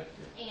yet. Yeah.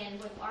 And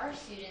with our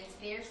students,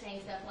 they're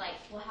saying stuff like,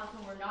 well, how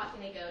come we're not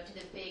going to go to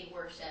the big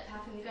worship? How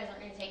come you guys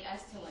aren't going to take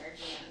us to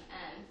liturgy?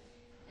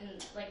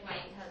 And like my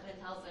husband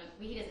tells them,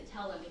 he doesn't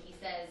tell them, but he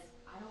says,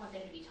 I don't want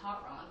them to be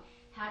taught wrong.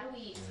 How do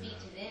we speak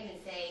to them and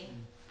say,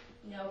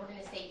 no, we're going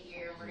to stay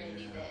here and we're going to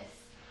do this?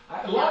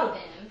 Without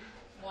them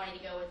wanting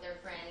to go with their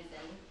friends.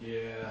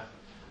 Yeah.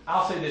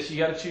 I'll say this, you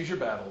got to choose your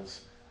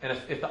battles. And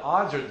if the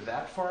odds are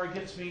that far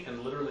against me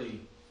and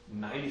literally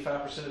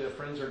 95% of their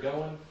friends are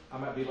going, I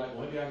might be like,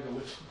 well, maybe I can go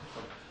with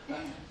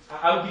them.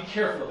 I would be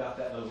careful about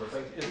that in other words.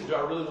 Like, do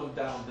I really want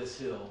to die on this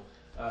hill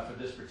for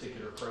this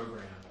particular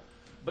program?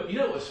 But you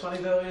know what's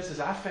funny though is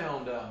I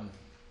found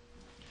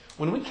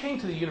when we came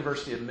to the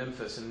University of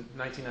Memphis in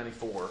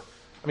 1994,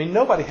 I mean,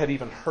 nobody had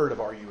even heard of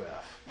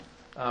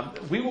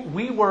RUF.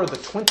 We were the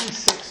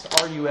 26th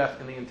RUF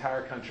in the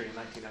entire country in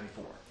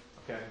 1994.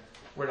 Okay,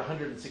 we're at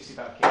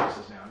 165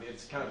 campuses now. I mean,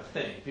 it's kind of a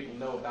thing. People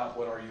know about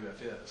what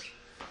RUF is.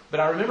 But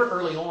I remember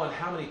early on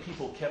how many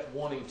people kept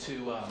wanting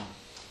to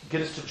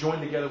get us to join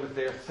together with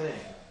their thing.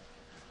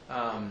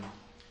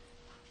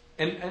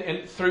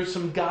 And through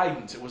some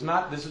guidance, it was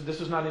not this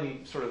was not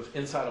any sort of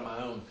insight of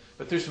my own,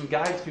 but through some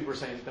guidance, people were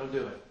saying, don't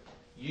do it.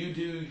 You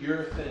do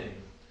your thing,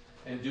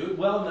 and do it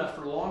well enough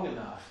for long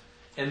enough,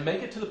 and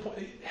make it to the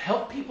point.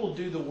 Help people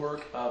do the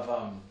work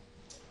of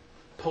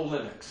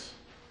polemics.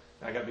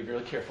 And I got to be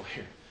really careful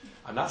here.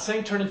 I'm not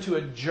saying turn into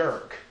a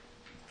jerk,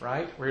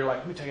 right? Where you're like,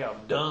 let me tell you how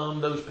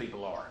dumb those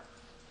people are.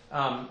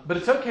 But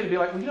it's okay to be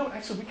like, well, you know,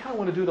 actually, we kind of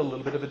want to do it a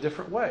little bit of a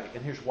different way,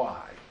 and here's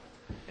why.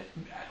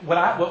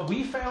 What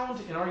we found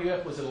in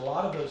RUF was that a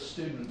lot of those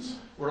students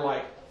were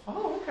like,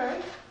 oh,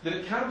 okay. That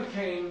it kind of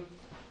became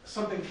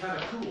something kind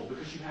of cool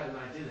because you had an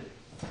identity.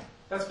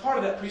 That's part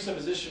of that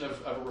presupposition of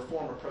a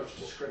reform approach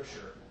to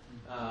Scripture.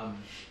 I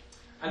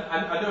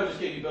know I just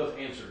gave you both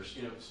answers.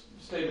 You know,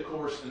 stay the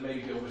course and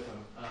maybe go with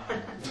them.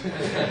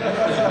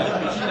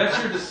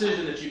 That's your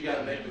decision that you've got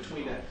to make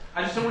between that.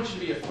 I just don't want you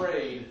to be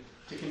afraid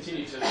to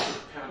continue to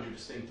pound your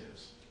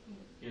distinctives.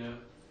 You know,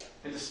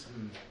 and just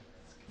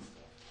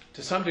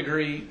to some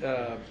degree,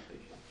 a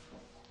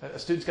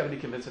student's got to be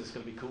convinced that it's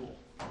going to be cool.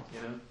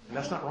 You know, and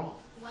that's not wrong.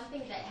 One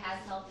thing that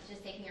has helped is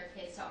just taking your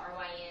kids to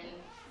RYM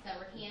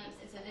summer camps,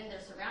 and so then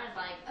they're surrounded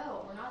by, like,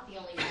 oh, we're not the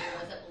only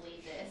ones that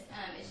believe this.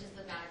 It's just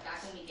a matter of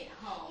fact when we get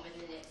home, and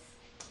then it's.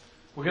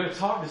 We're going to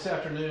talk this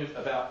afternoon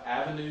about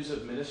avenues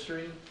of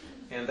ministry,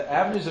 and the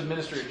avenues of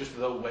ministry are just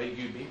the way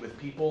you meet with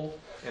people,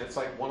 and it's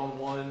like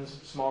one-on-ones,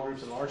 small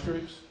groups, and large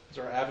groups.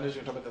 Those are our avenues.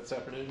 We're going to talk about that this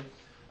afternoon.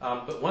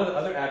 But one of the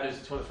other avenues,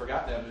 it's one of the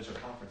forgotten avenues, are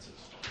conferences.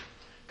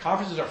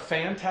 Conferences are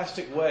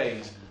fantastic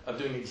ways of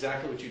doing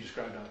exactly what you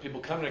described. People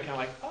come and they're kind of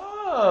like,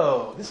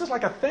 oh, this is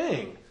like a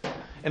thing.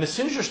 And as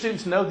soon as your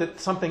students know that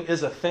something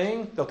is a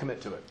thing, they'll commit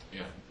to it.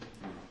 Yeah.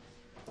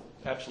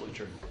 Absolutely true.